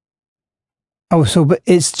resistance. Oh, so but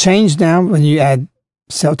it's changed now when you add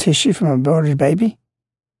cell tissue from a aborted baby.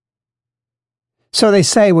 So they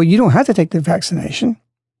say, well, you don't have to take the vaccination.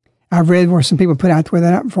 I've read where some people put out where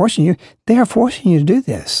they're not forcing you. They are forcing you to do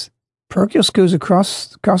this. Parochial schools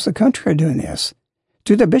across the country are doing this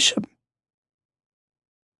to the bishop.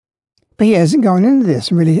 But he hasn't gone into this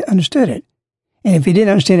and really understood it. And if he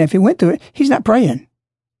didn't understand it, if he went through it, he's not praying.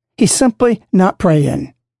 He's simply not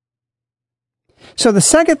praying. So the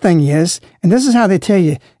second thing is, and this is how they tell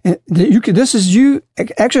you, this is you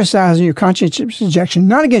exercising your conscientious objection,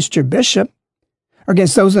 not against your bishop or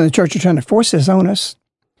against those in the church who are trying to force this on us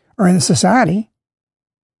or in the society.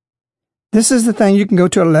 This is the thing, you can go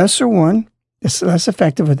to a lesser one. It's less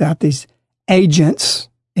effective without these agents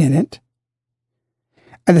in it.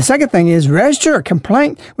 And the second thing is register a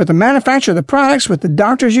complaint with the manufacturer of the products, with the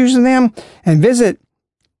doctors using them, and visit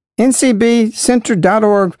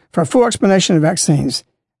ncbcenter.org for a full explanation of vaccines.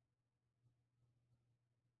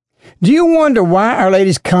 Do you wonder why Our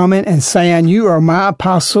Lady's coming and saying, you are my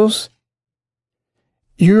apostles,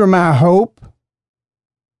 you are my hope?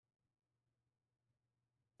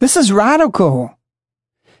 This is radical.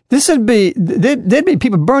 There'd be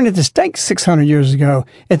people burned at the stake 600 years ago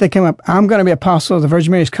if they came up, I'm going to be apostle, the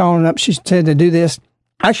Virgin Mary's calling up, she said to do this.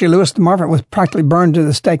 Actually, Louis de Montfort was practically burned to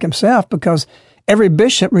the stake himself because every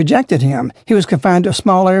bishop rejected him. He was confined to a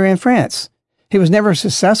small area in France. He was never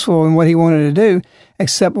successful in what he wanted to do,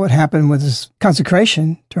 except what happened with his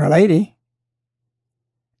consecration to Our Lady,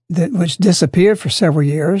 which disappeared for several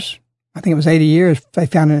years. I think it was 80 years they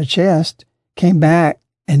found in a chest, came back,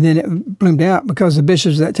 and then it bloomed out because the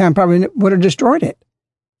bishops at that time probably would have destroyed it.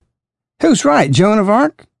 Who's right, Joan of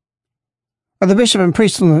Arc? Or the bishop and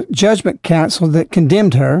priest on the judgment council that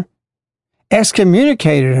condemned her,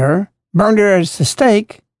 excommunicated her, burned her at the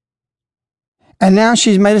stake, and now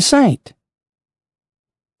she's made a saint?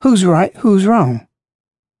 Who's right? Who's wrong?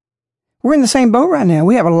 We're in the same boat right now.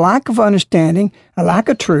 We have a lack of understanding, a lack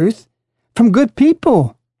of truth from good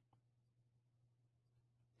people.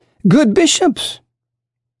 Good bishops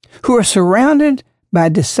who are surrounded by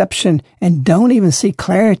deception and don't even see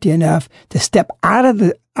clarity enough to step out of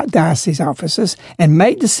the diocese offices and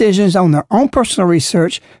make decisions on their own personal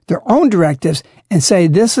research, their own directives, and say,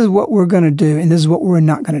 this is what we're going to do and this is what we're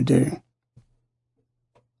not going to do.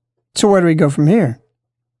 So where do we go from here?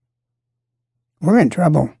 We're in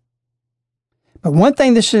trouble. But one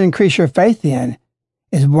thing this should increase your faith in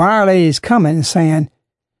is why Our Lady is coming and saying,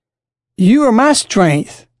 you are my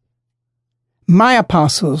strength, my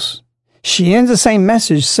apostles. She ends the same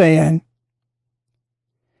message saying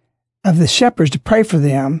of the shepherds to pray for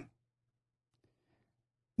them,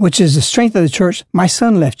 which is the strength of the church. My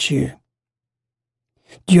son left you.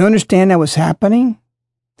 Do you understand that what's happening?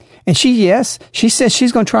 And she says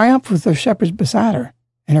she's going to triumph with her shepherds beside her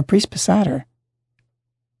and her priests beside her.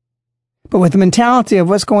 But with the mentality of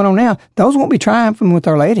what's going on now, those won't be triumphing with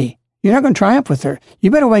Our Lady. You're not going to triumph with her. You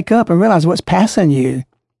better wake up and realize what's passing you.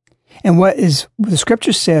 And what the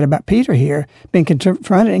scripture said about Peter here, being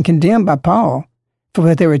confronted and condemned by Paul for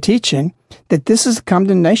what they were teaching, that this is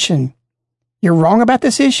condemnation. You're wrong about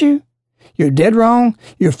this issue. You're dead wrong.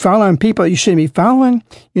 You're following people you shouldn't be following.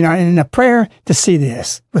 You're not in a prayer to see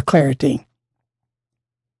this with clarity.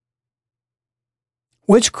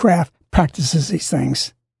 Witchcraft practices these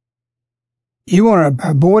things. You want an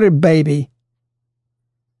aborted baby,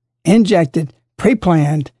 injected,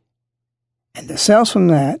 pre-planned, and the cells from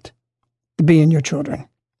that to be in your children.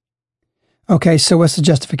 Okay, so what's the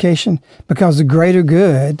justification? Because the greater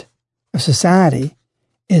good of society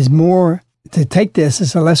is more to take this.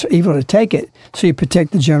 It's a lesser evil to take it, so you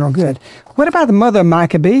protect the general good. What about the mother of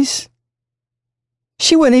Maccabees?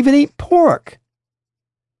 She wouldn't even eat pork.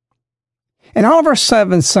 And all of her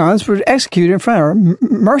 7 sons were executed in front of her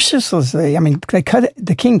mercilessly. I mean,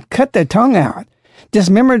 the king cut their tongue out,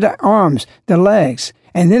 dismembered their arms, their legs,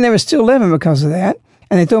 and then they were still living because of that,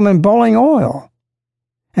 and they threw them in boiling oil.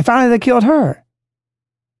 And finally they killed her.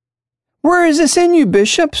 Where is this in you,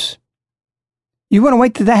 bishops? You want to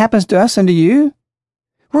wait till that happens to us and to you?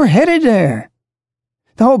 We're headed there.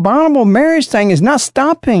 The whole abominable marriage thing is not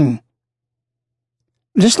stopping.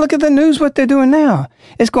 Just look at the news, what they're doing now.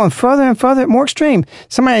 It's going further and further, more extreme.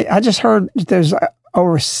 I just heard there's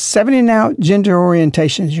over 70 now gender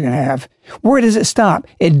orientations you're going to have. Where does it stop?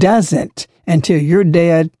 It doesn't until you're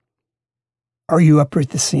dead or you uproot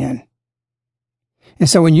the sin. And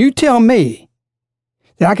so when you tell me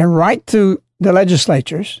that I can write to the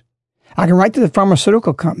legislatures, I can write to the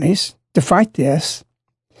pharmaceutical companies to fight this,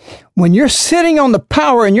 When you're sitting on the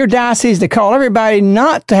power in your diocese to call everybody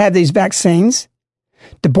not to have these vaccines,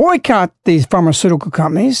 to boycott these pharmaceutical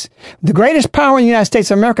companies, the greatest power in the United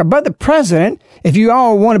States of America, but the president, if you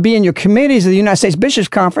all want to be in your committees of the United States Bishops'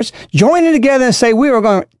 Conference, join in together and say, we are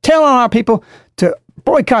going to tell on our people to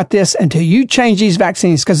boycott this until you change these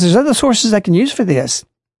vaccines, because there's other sources they can use for this.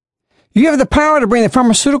 You have the power to bring the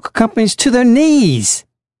pharmaceutical companies to their knees.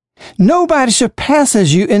 Nobody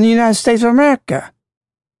surpasses you in the United States of America.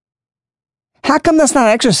 How come that's not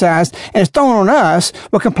exercised and it's thrown on us?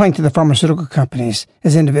 We'll complain to the pharmaceutical companies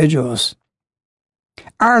as individuals.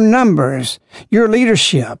 Our numbers, your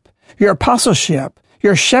leadership, your apostleship,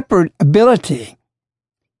 your shepherd ability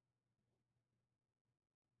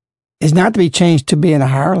is not to be changed to being a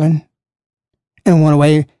hireling in one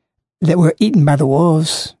way that we're eaten by the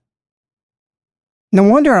wolves. No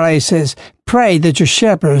wonder Our Lady says, pray that your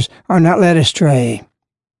shepherds are not led astray.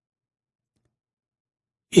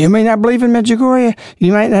 You may not believe in Medjugorje,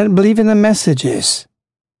 you might not believe in the messages.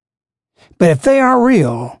 But if they are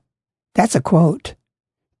real, that's a quote.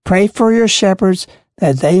 Pray for your shepherds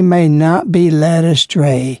that they may not be led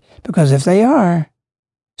astray, because if they are,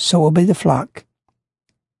 so will be the flock,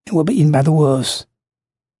 and will be eaten by the wolves.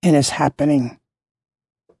 And it's happening.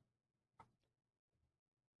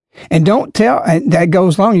 And don't tell, and that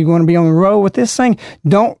goes along, you're going to be on the road with this thing.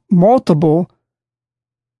 Don't multiple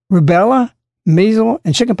rubella, measles,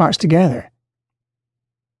 and chickenpox together.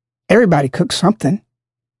 Everybody cooks something.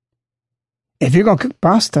 If you're going to cook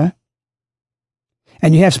pasta,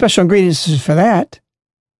 and you have special ingredients for that,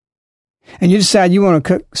 and you decide you want to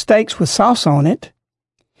cook steaks with sauce on it,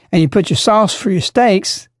 and you put your sauce for your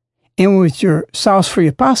steaks in with your sauce for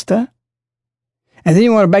your pasta, and then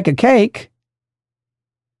you want to bake a cake.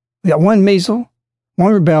 We got one measles,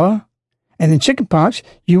 one rubella, and then chickenpox.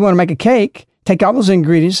 You want to make a cake, take all those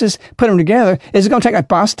ingredients, put them together. Is it going to take like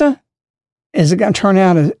pasta? Is it going to turn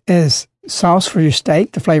out as sauce for your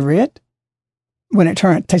steak to flavor it? When it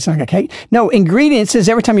tastes like a cake? No, ingredients is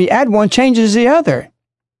every time you add one, changes the other.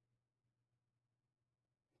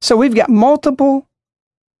 So we've got multiple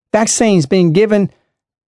vaccines being given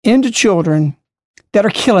into children that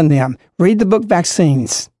are killing them. Read the book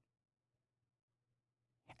Vaccines.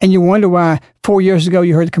 And you wonder why 4 years ago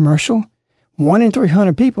you heard the commercial? 1 in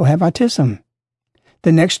 300 people have autism.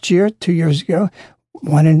 The next year, 2 years ago,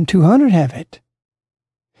 1 in 200 have it.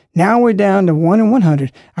 Now we're down to 1 in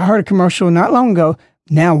 100. I heard a commercial not long ago.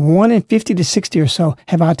 Now 1 in 50 to 60 or so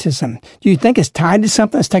have autism. Do you think it's tied to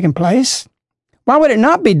something that's taking place? Why would it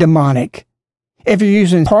not be demonic if you're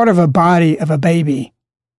using part of a body of a baby,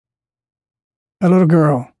 a little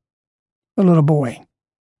girl, a little boy?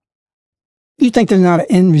 You think there's not an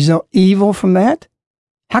end result evil from that?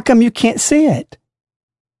 How come you can't see it?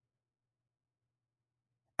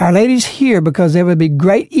 Our Lady's here because there would be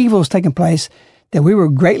great evils taking place, that we were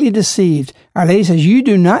greatly deceived. Our Lady says, you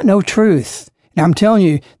do not know truth. Now I'm telling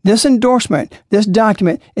you, this endorsement, this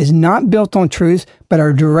document is not built on truth, but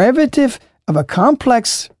a derivative of a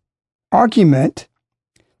complex argument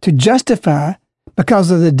to justify,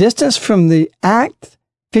 because of the distance from the act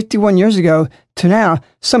 51 years ago to now,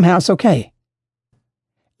 somehow it's okay.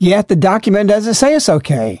 Yet the document doesn't say it's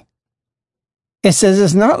okay. It says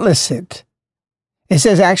it's not licit. It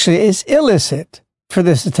says actually it's illicit for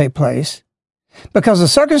this to take place. Because of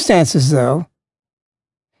circumstances, though,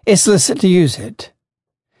 it's licit to use it.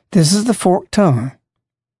 This is the forked tongue.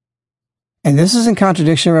 And this is in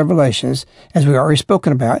contradiction of Revelations, as we already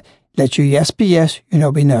spoken about. Let your yes be yes, your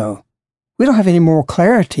no be no. We don't have any moral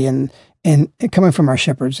clarity in coming from our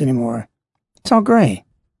shepherds anymore. It's all gray.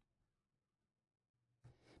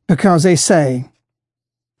 Because they say,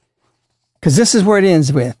 because this is where it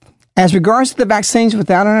ends with, as regards to the vaccines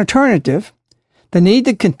without an alternative, the need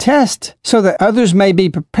to contest so that others may be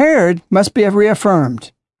prepared must be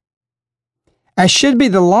reaffirmed, as should be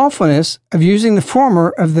the lawfulness of using the former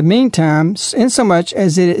of the meantime, insomuch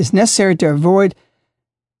as it is necessary to avoid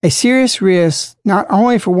a serious risk not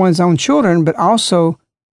only for one's own children, but also,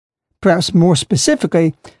 perhaps more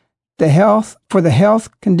specifically, the health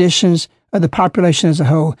conditions of the population as a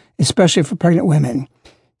whole, especially for pregnant women.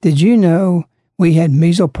 Did you know we had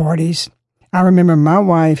measles parties? I remember my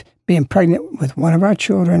wife being pregnant with one of our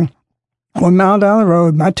children. 1 mile down the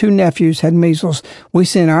road, my 2 nephews had measles. We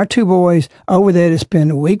sent our 2 boys over there to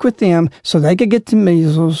spend a week with them so they could get the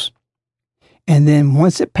measles. And then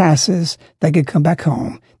once it passes, they could come back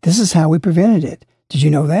home. This is how we prevented it. Did you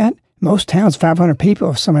know that? Most towns, 500 people,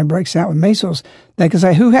 if somebody breaks out with measles, they can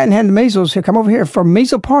say, who hadn't had the measles? Here, come over here for a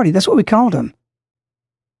measles party. That's what we called them.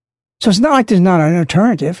 So it's not like there's not an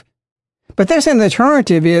alternative. But they're saying the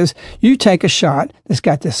alternative is you take a shot that's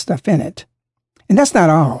got this stuff in it. And that's not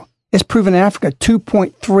all. It's proven in Africa,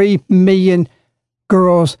 2.3 million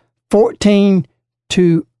girls, 14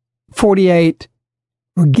 to 48,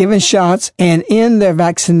 were given shots, and in their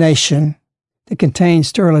vaccination that contains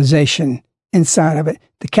sterilization inside of it,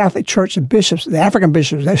 the Catholic Church and bishops, the African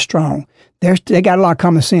bishops, they're strong. They got a lot of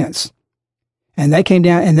common sense. And they came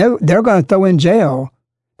down, and they're going to throw in jail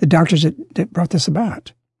the doctors that brought this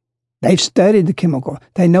about. They've studied the chemical.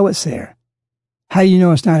 They know it's there. How do you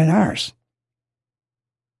know it's not in ours?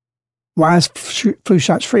 Why is flu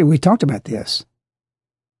shots free? We talked about this.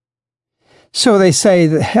 So they say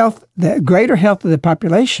the greater health of the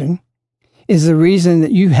population is the reason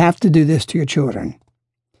that you have to do this to your children.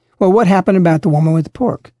 Well, what happened about the woman with the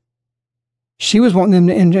pork? She was wanting them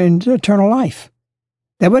to enter into eternal life.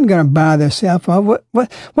 They wasn't going to buy themselves off.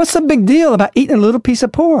 What's the big deal about eating a little piece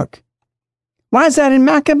of pork? Why is that in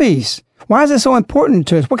Maccabees? Why is it so important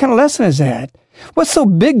to us? What kind of lesson is that? What's so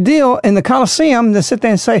big deal in the Colosseum to sit there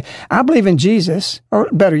and say, I believe in Jesus? Or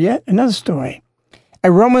better yet, another story.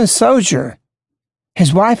 A Roman soldier,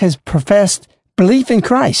 his wife has professed belief in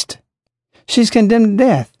Christ. She's condemned to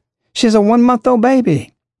death. She has a 1-month-old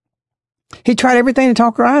baby. He tried everything to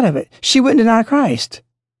talk her out of it. She wouldn't deny Christ.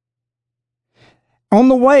 On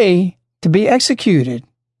the way to be executed,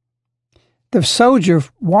 the soldier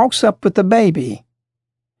walks up with the baby,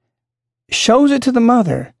 shows it to the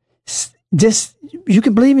mother. Just, you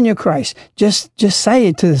can believe in your Christ. Just say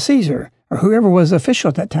it to the Caesar or whoever was the official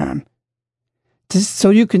at that time. Just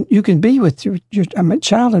so you can be with your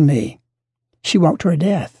child and me. She walked to her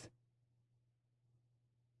death.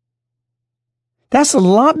 That's a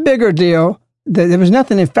lot bigger deal. There was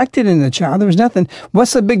nothing infected in the child. There was nothing.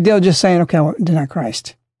 What's the big deal just saying, okay, well, deny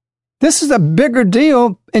Christ? This is a bigger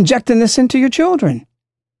deal injecting this into your children.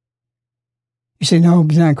 You say, no,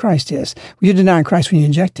 denying Christ is. Well, you're denying Christ when you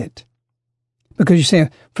inject it. Because you're saying,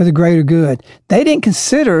 for the greater good. They didn't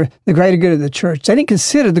consider the greater good of the church. They didn't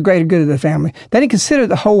consider the greater good of the family. They didn't consider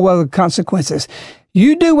the whole world of consequences.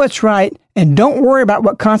 You do what's right and don't worry about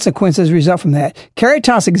what consequences result from that.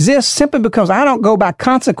 Caritas exists simply because I don't go by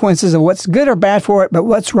consequences of what's good or bad for it, but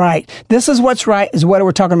what's right. This is what's right is what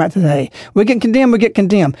we're talking about today. We get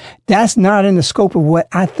condemned. That's not in the scope of what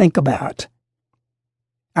I think about.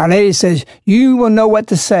 Our Lady says, you will know what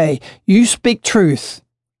to say. You speak truth.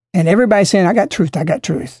 And everybody's saying, I got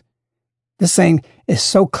truth. This thing is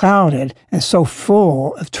so clouded and so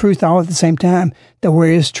full of truth all at the same time that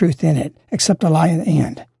where is truth in it, except a lie in the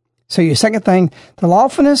end. So your second thing, the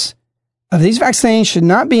lawfulness of these vaccines should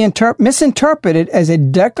not be misinterpreted as a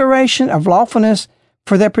declaration of lawfulness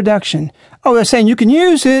for their production. Oh, they're saying you can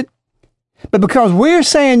use it, but because we're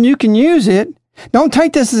saying you can use it, don't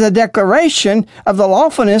take this as a declaration of the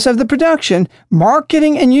lawfulness of the production,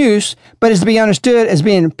 marketing, and use, but is to be understood as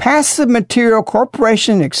being passive material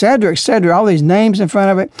corporation, etc., all these names in front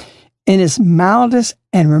of it, in its mildest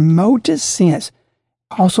and remotest sense,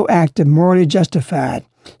 also active, morally justified.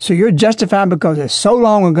 So you're justified because it's so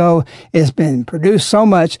long ago, it's been produced so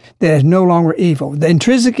much that it's no longer evil. The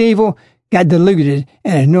intrinsic evil got diluted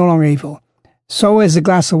and is no longer evil. So is a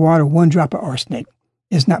glass of water, 1 drop of arsenic.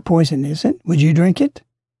 It's not poison, is it? Would you drink it?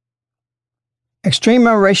 Extreme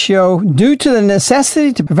ratio, due to the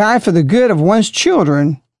necessity to provide for the good of one's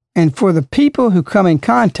children and for the people who come in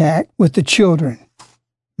contact with the children.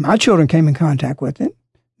 My children came in contact with it.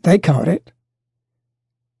 They caught it.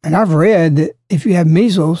 And I've read that if you have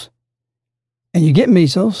measles and you get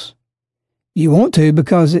measles, you want to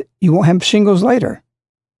because you won't have shingles later.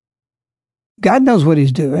 God knows what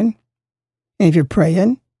he's doing. And if you're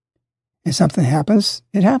praying, and something happens,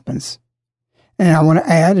 it happens. And I want to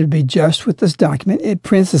add, to be just with this document, it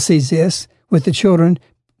parentheses this with the children,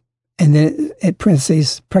 and then it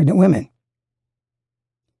parentheses pregnant women.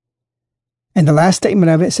 And the last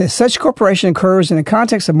statement of it says, such corporation occurs in the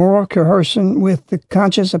context of moral coercion with the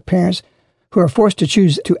conscience of parents who are forced to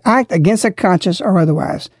choose to act against their conscience or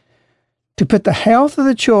otherwise, to put the health of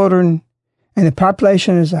the children and the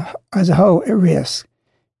population as a whole at risk.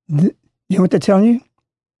 You know what they're telling you?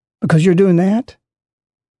 Because you're doing that,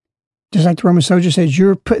 just like the Roman soldier says,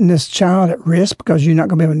 you're putting this child at risk because you're not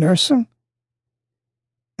going to be able to nurse him.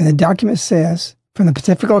 And the document says, from the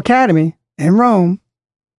Pontifical Academy in Rome,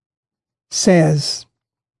 says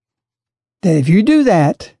that if you do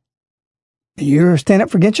that, and you stand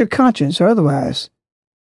up against your conscience or otherwise,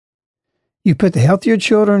 you put the health of your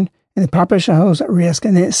children and the population of whole at risk.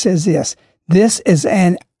 And then it says this is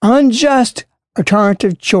an unjust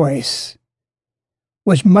alternative choice,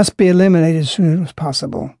 which must be eliminated as soon as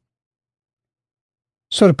possible.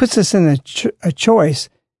 So it puts us in a choice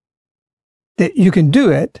that you can do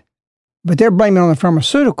it, but they're blaming it on the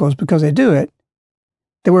pharmaceuticals because they do it.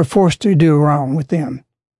 that we're forced to do wrong with them.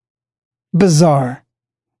 Bizarre.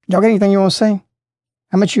 Y'all got anything you want to say?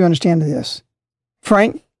 How much you understand of this?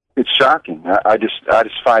 Frank? It's shocking. I just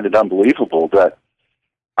find it unbelievable that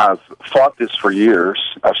I've fought this for years.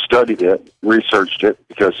 I've studied it, researched it,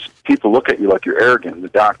 because people look at you like you're arrogant. The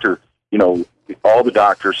doctor, all the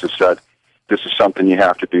doctors have said, this is something you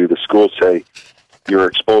have to do. The schools say you're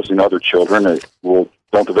exposing other children. Well,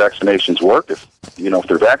 don't the vaccinations work? If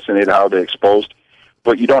they're vaccinated, how are they exposed?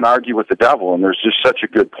 But you don't argue with the devil, and there's just such a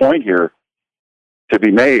good point here to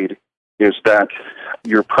be made, is that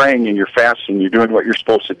you're praying and you're fasting, you're doing what you're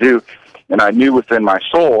supposed to do, and I knew within my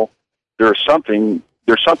soul there's something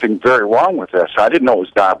very wrong with this. I didn't know it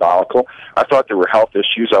was diabolical. I thought there were health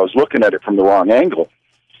issues. I was looking at it from the wrong angle.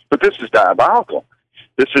 But this is diabolical.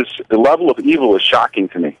 The level of evil is shocking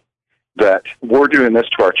to me, that we're doing this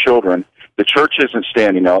to our children. The church isn't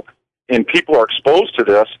standing up, and people are exposed to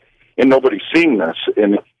this, and nobody's seeing this.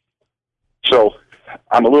 And so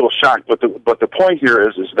I'm a little shocked. But the point here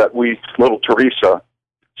is that little Teresa,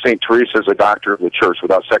 St. Teresa is a doctor of the church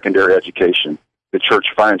without secondary education. The church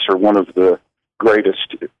finds her one of the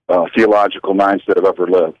greatest theological minds that have ever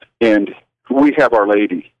lived. And we have Our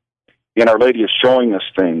Lady, and Our Lady is showing us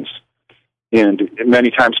things. And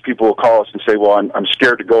many times people will call us and say, well, I'm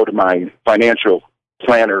scared to go to my financial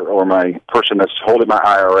planner or my person that's holding my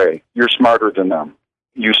IRA. You're smarter than them.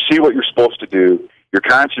 You see what you're supposed to do. Your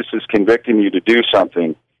conscience is convicting you to do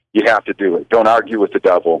something. You have to do it. Don't argue with the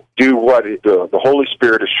devil. Do what the Holy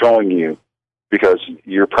Spirit is showing you, because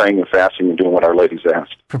you're praying and fasting and doing what Our Lady's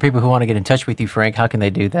asked. For people who want to get in touch with you, Frank, how can they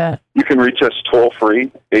do that? You can reach us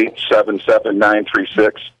toll-free,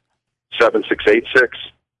 877-936-7686.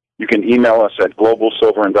 You can email us at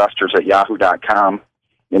globalsilverinvestors@yahoo.com,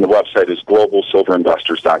 and the website is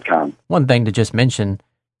globalsilverinvestors.com. One thing to just mention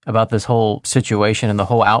about this whole situation and the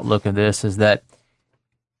whole outlook of this is that,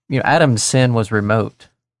 Adam's sin was remote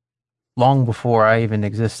long before I even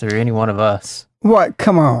existed or any one of us. What?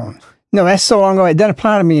 Come on. No, that's so long ago, it doesn't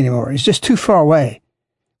apply to me anymore. It's just too far away.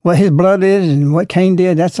 What his blood is and what Cain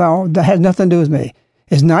did, that's all. That has nothing to do with me.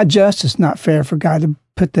 It's not just, it's not fair for God to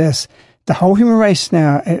put the whole human race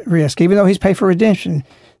now at risk, even though he's paid for redemption,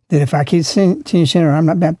 that if I keep sinning or I'm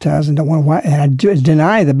not baptized and don't want to, and I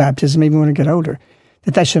deny the baptism even when I get older,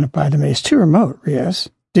 that shouldn't apply to me. It's too remote, Riaz.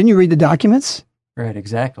 Didn't you read the documents? Right,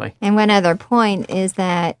 exactly. And one other point is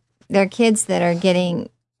that there are kids that are getting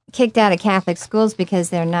kicked out of Catholic schools because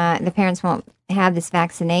the parents won't have this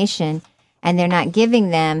vaccination, and they're not giving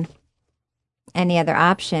them any other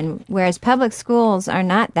option, whereas public schools are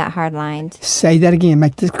not that hard-lined. Say that again,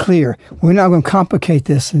 make this clear. We're not going to complicate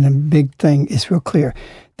this in a big thing. It's real clear.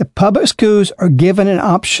 The public schools are given an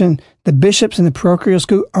option. The bishops in the parochial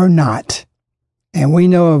school are not. And we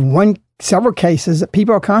know of several cases that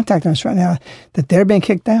people are contacting us right now that they're being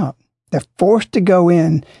kicked out. They're forced to go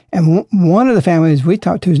in, and one of the families we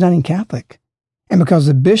talked to is not even Catholic. And because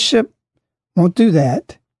the bishop won't do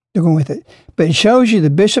that, they're going with it. But it shows you the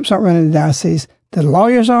bishops aren't running the diocese, the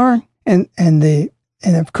lawyers are, and the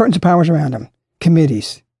curtains of powers around them,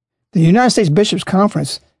 committees. The United States Bishops'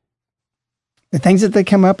 Conference, the things that they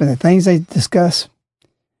come up and the things they discuss,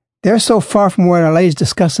 they're so far from what Our Lady's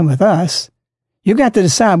discussing with us, you got to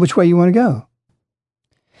decide which way you want to go.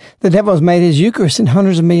 The devil has made his Eucharist in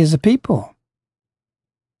hundreds of millions of people.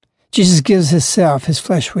 Jesus gives himself, his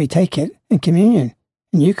flesh, we take it in communion,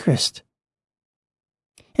 in Eucharist.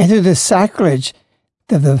 And through the sacrilege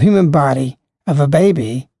of the human body of a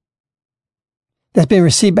baby that's been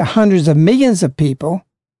received by hundreds of millions of people,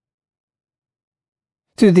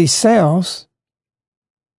 through these cells,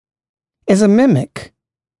 is a mimic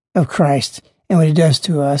of Christ and what he does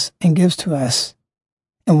to us and gives to us,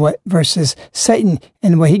 and what versus Satan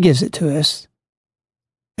and the way he gives it to us,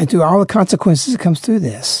 and through all the consequences that comes through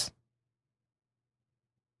this.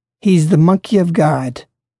 He's the monkey of God,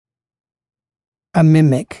 a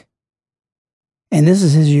mimic, and this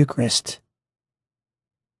is his Eucharist.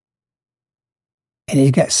 And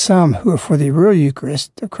he's got some who are for the real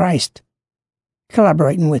Eucharist of Christ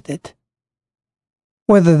collaborating with it,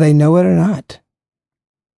 whether they know it or not.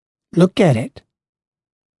 Look at it.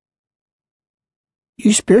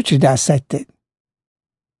 You spiritually dissect it.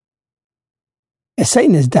 And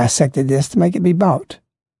Satan has dissected this to make it be bought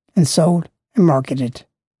and sold and marketed.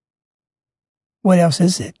 What else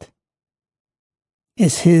is it?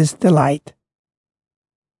 It's his delight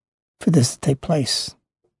for this to take place.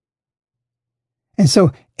 And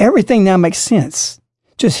so everything now makes sense.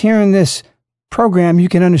 Just hearing this program, you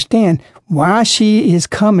can understand why she is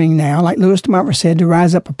coming now, like Louis de Montfort said, to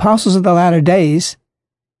rise up apostles of the latter days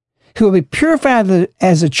who will be purified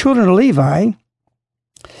as the children of Levi and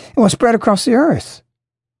will spread across the earth.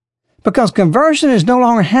 Because conversion is no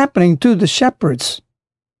longer happening through the shepherds.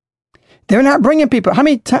 They're not bringing people. How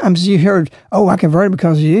many times you heard, oh, I converted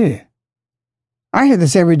because of you? I hear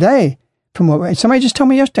this every day from what somebody just told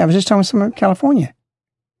me yesterday. I was just talking to someone in California.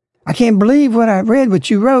 I can't believe what I read, what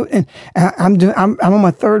you wrote, and I'm on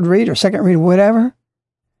my third read or second read or whatever,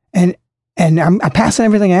 and I'm passing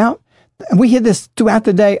everything out. And we hear this throughout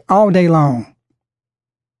the day, all day long.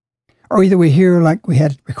 Or either we hear, like we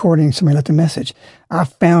had recording, somebody left a message. I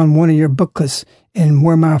found one of your booklets in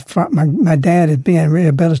where my dad is being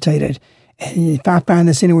rehabilitated. And if I find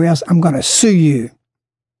this anywhere else, I'm going to sue you.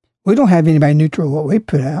 We don't have anybody neutral what we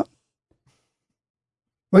put out.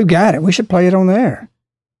 We've got it. We should play it on there.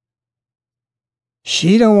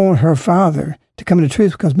 She don't want her father to come to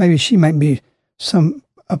truth because maybe she might be some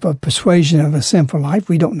of a persuasion of a sinful life.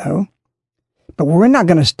 We don't know. But we're not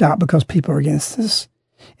going to stop because people are against us.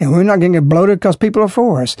 And we're not going to get bloated because people are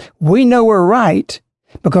for us. We know we're right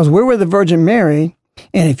because we're with the Virgin Mary.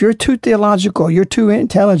 And if you're too theological, you're too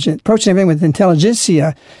intelligent, approaching everything with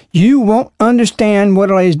intelligentsia, you won't understand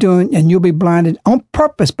what a lady's doing, and you'll be blinded on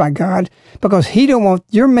purpose by God because he don't want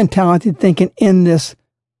your mentality thinking in this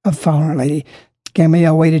of following a lady.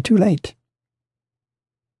 Gamaliel waited too late.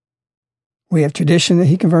 We have tradition that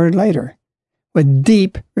he converted later with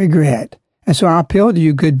deep regret. And so I appeal to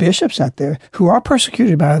you good bishops out there who are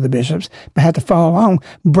persecuted by other bishops but have to follow along.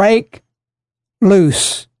 Break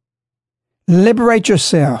loose. Liberate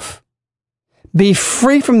yourself. Be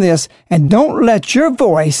free from this and don't let your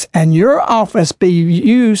voice and your office be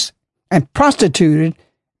used and prostituted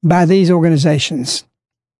by these organizations.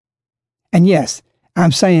 And yes,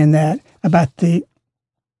 I'm saying that about the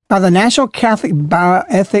National Catholic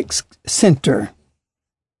Bioethics Center,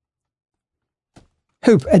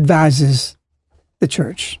 who advises the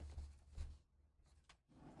church.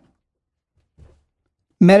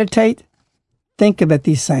 Meditate, think about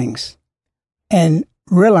these things, and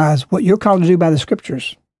realize what you're called to do by the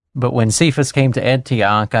Scriptures. But when Cephas came to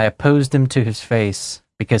Antioch, I opposed him to his face,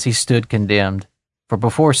 because he stood condemned. For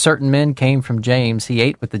before certain men came from James, he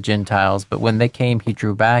ate with the Gentiles, but when they came, he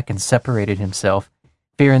drew back and separated himself,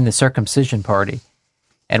 fearing the circumcision party.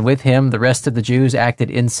 And with him the rest of the Jews acted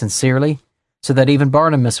insincerely, so that even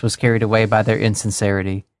Barnabas was carried away by their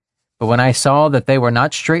insincerity. But when I saw that they were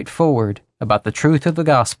not straightforward about the truth of the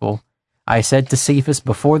gospel, I said to Cephas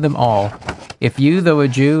before them all, if you, though a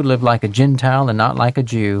Jew, live like a Gentile and not like a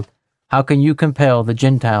Jew, how can you compel the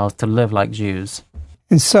Gentiles to live like Jews?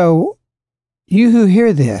 And so, you who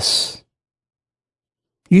hear this,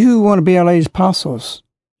 you who want to be Our Lady's apostles,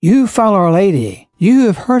 you who follow Our Lady, you who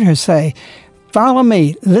have heard her say, follow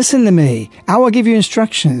me, listen to me, I will give you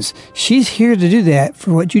instructions. She's here to do that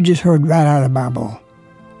for what you just heard right out of the Bible.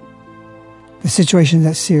 The situation is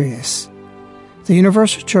that serious. The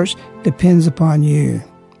universal church depends upon you.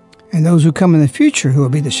 And those who come in the future, who will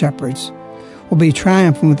be the shepherds, will be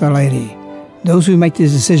triumphant with Our Lady. Those who make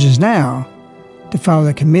these decisions now to follow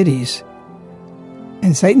the committees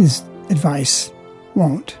and Satan's advice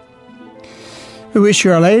won't. We wish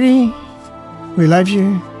you Our Lady. We love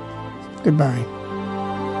you. Goodbye.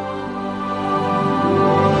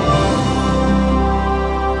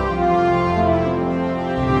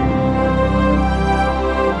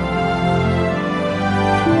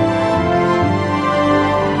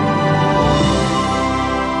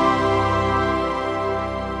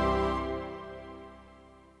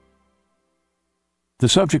 The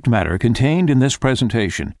subject matter contained in this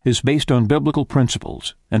presentation is based on biblical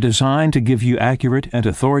principles and designed to give you accurate and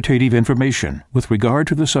authoritative information with regard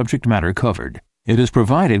to the subject matter covered. It is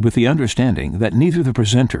provided with the understanding that neither the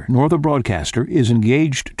presenter nor the broadcaster is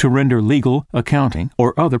engaged to render legal, accounting,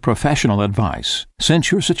 or other professional advice.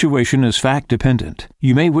 Since your situation is fact-dependent,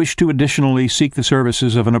 you may wish to additionally seek the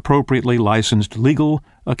services of an appropriately licensed legal,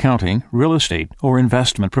 accounting, real estate, or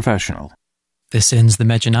investment professional. This ends the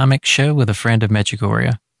Mejanomics Show with a Friend of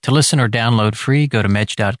Medjugorje. To listen or download free, go to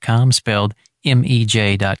mej.com, spelled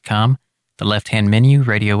MEJ.com, the left-hand menu,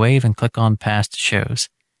 Radio Wave, and click on Past Shows.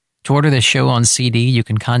 To order this show on CD, you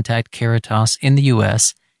can contact Caritas in the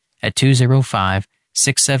U.S. at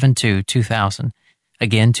 205-672-2000.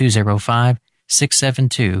 Again,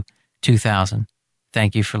 205-672-2000.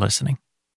 Thank you for listening.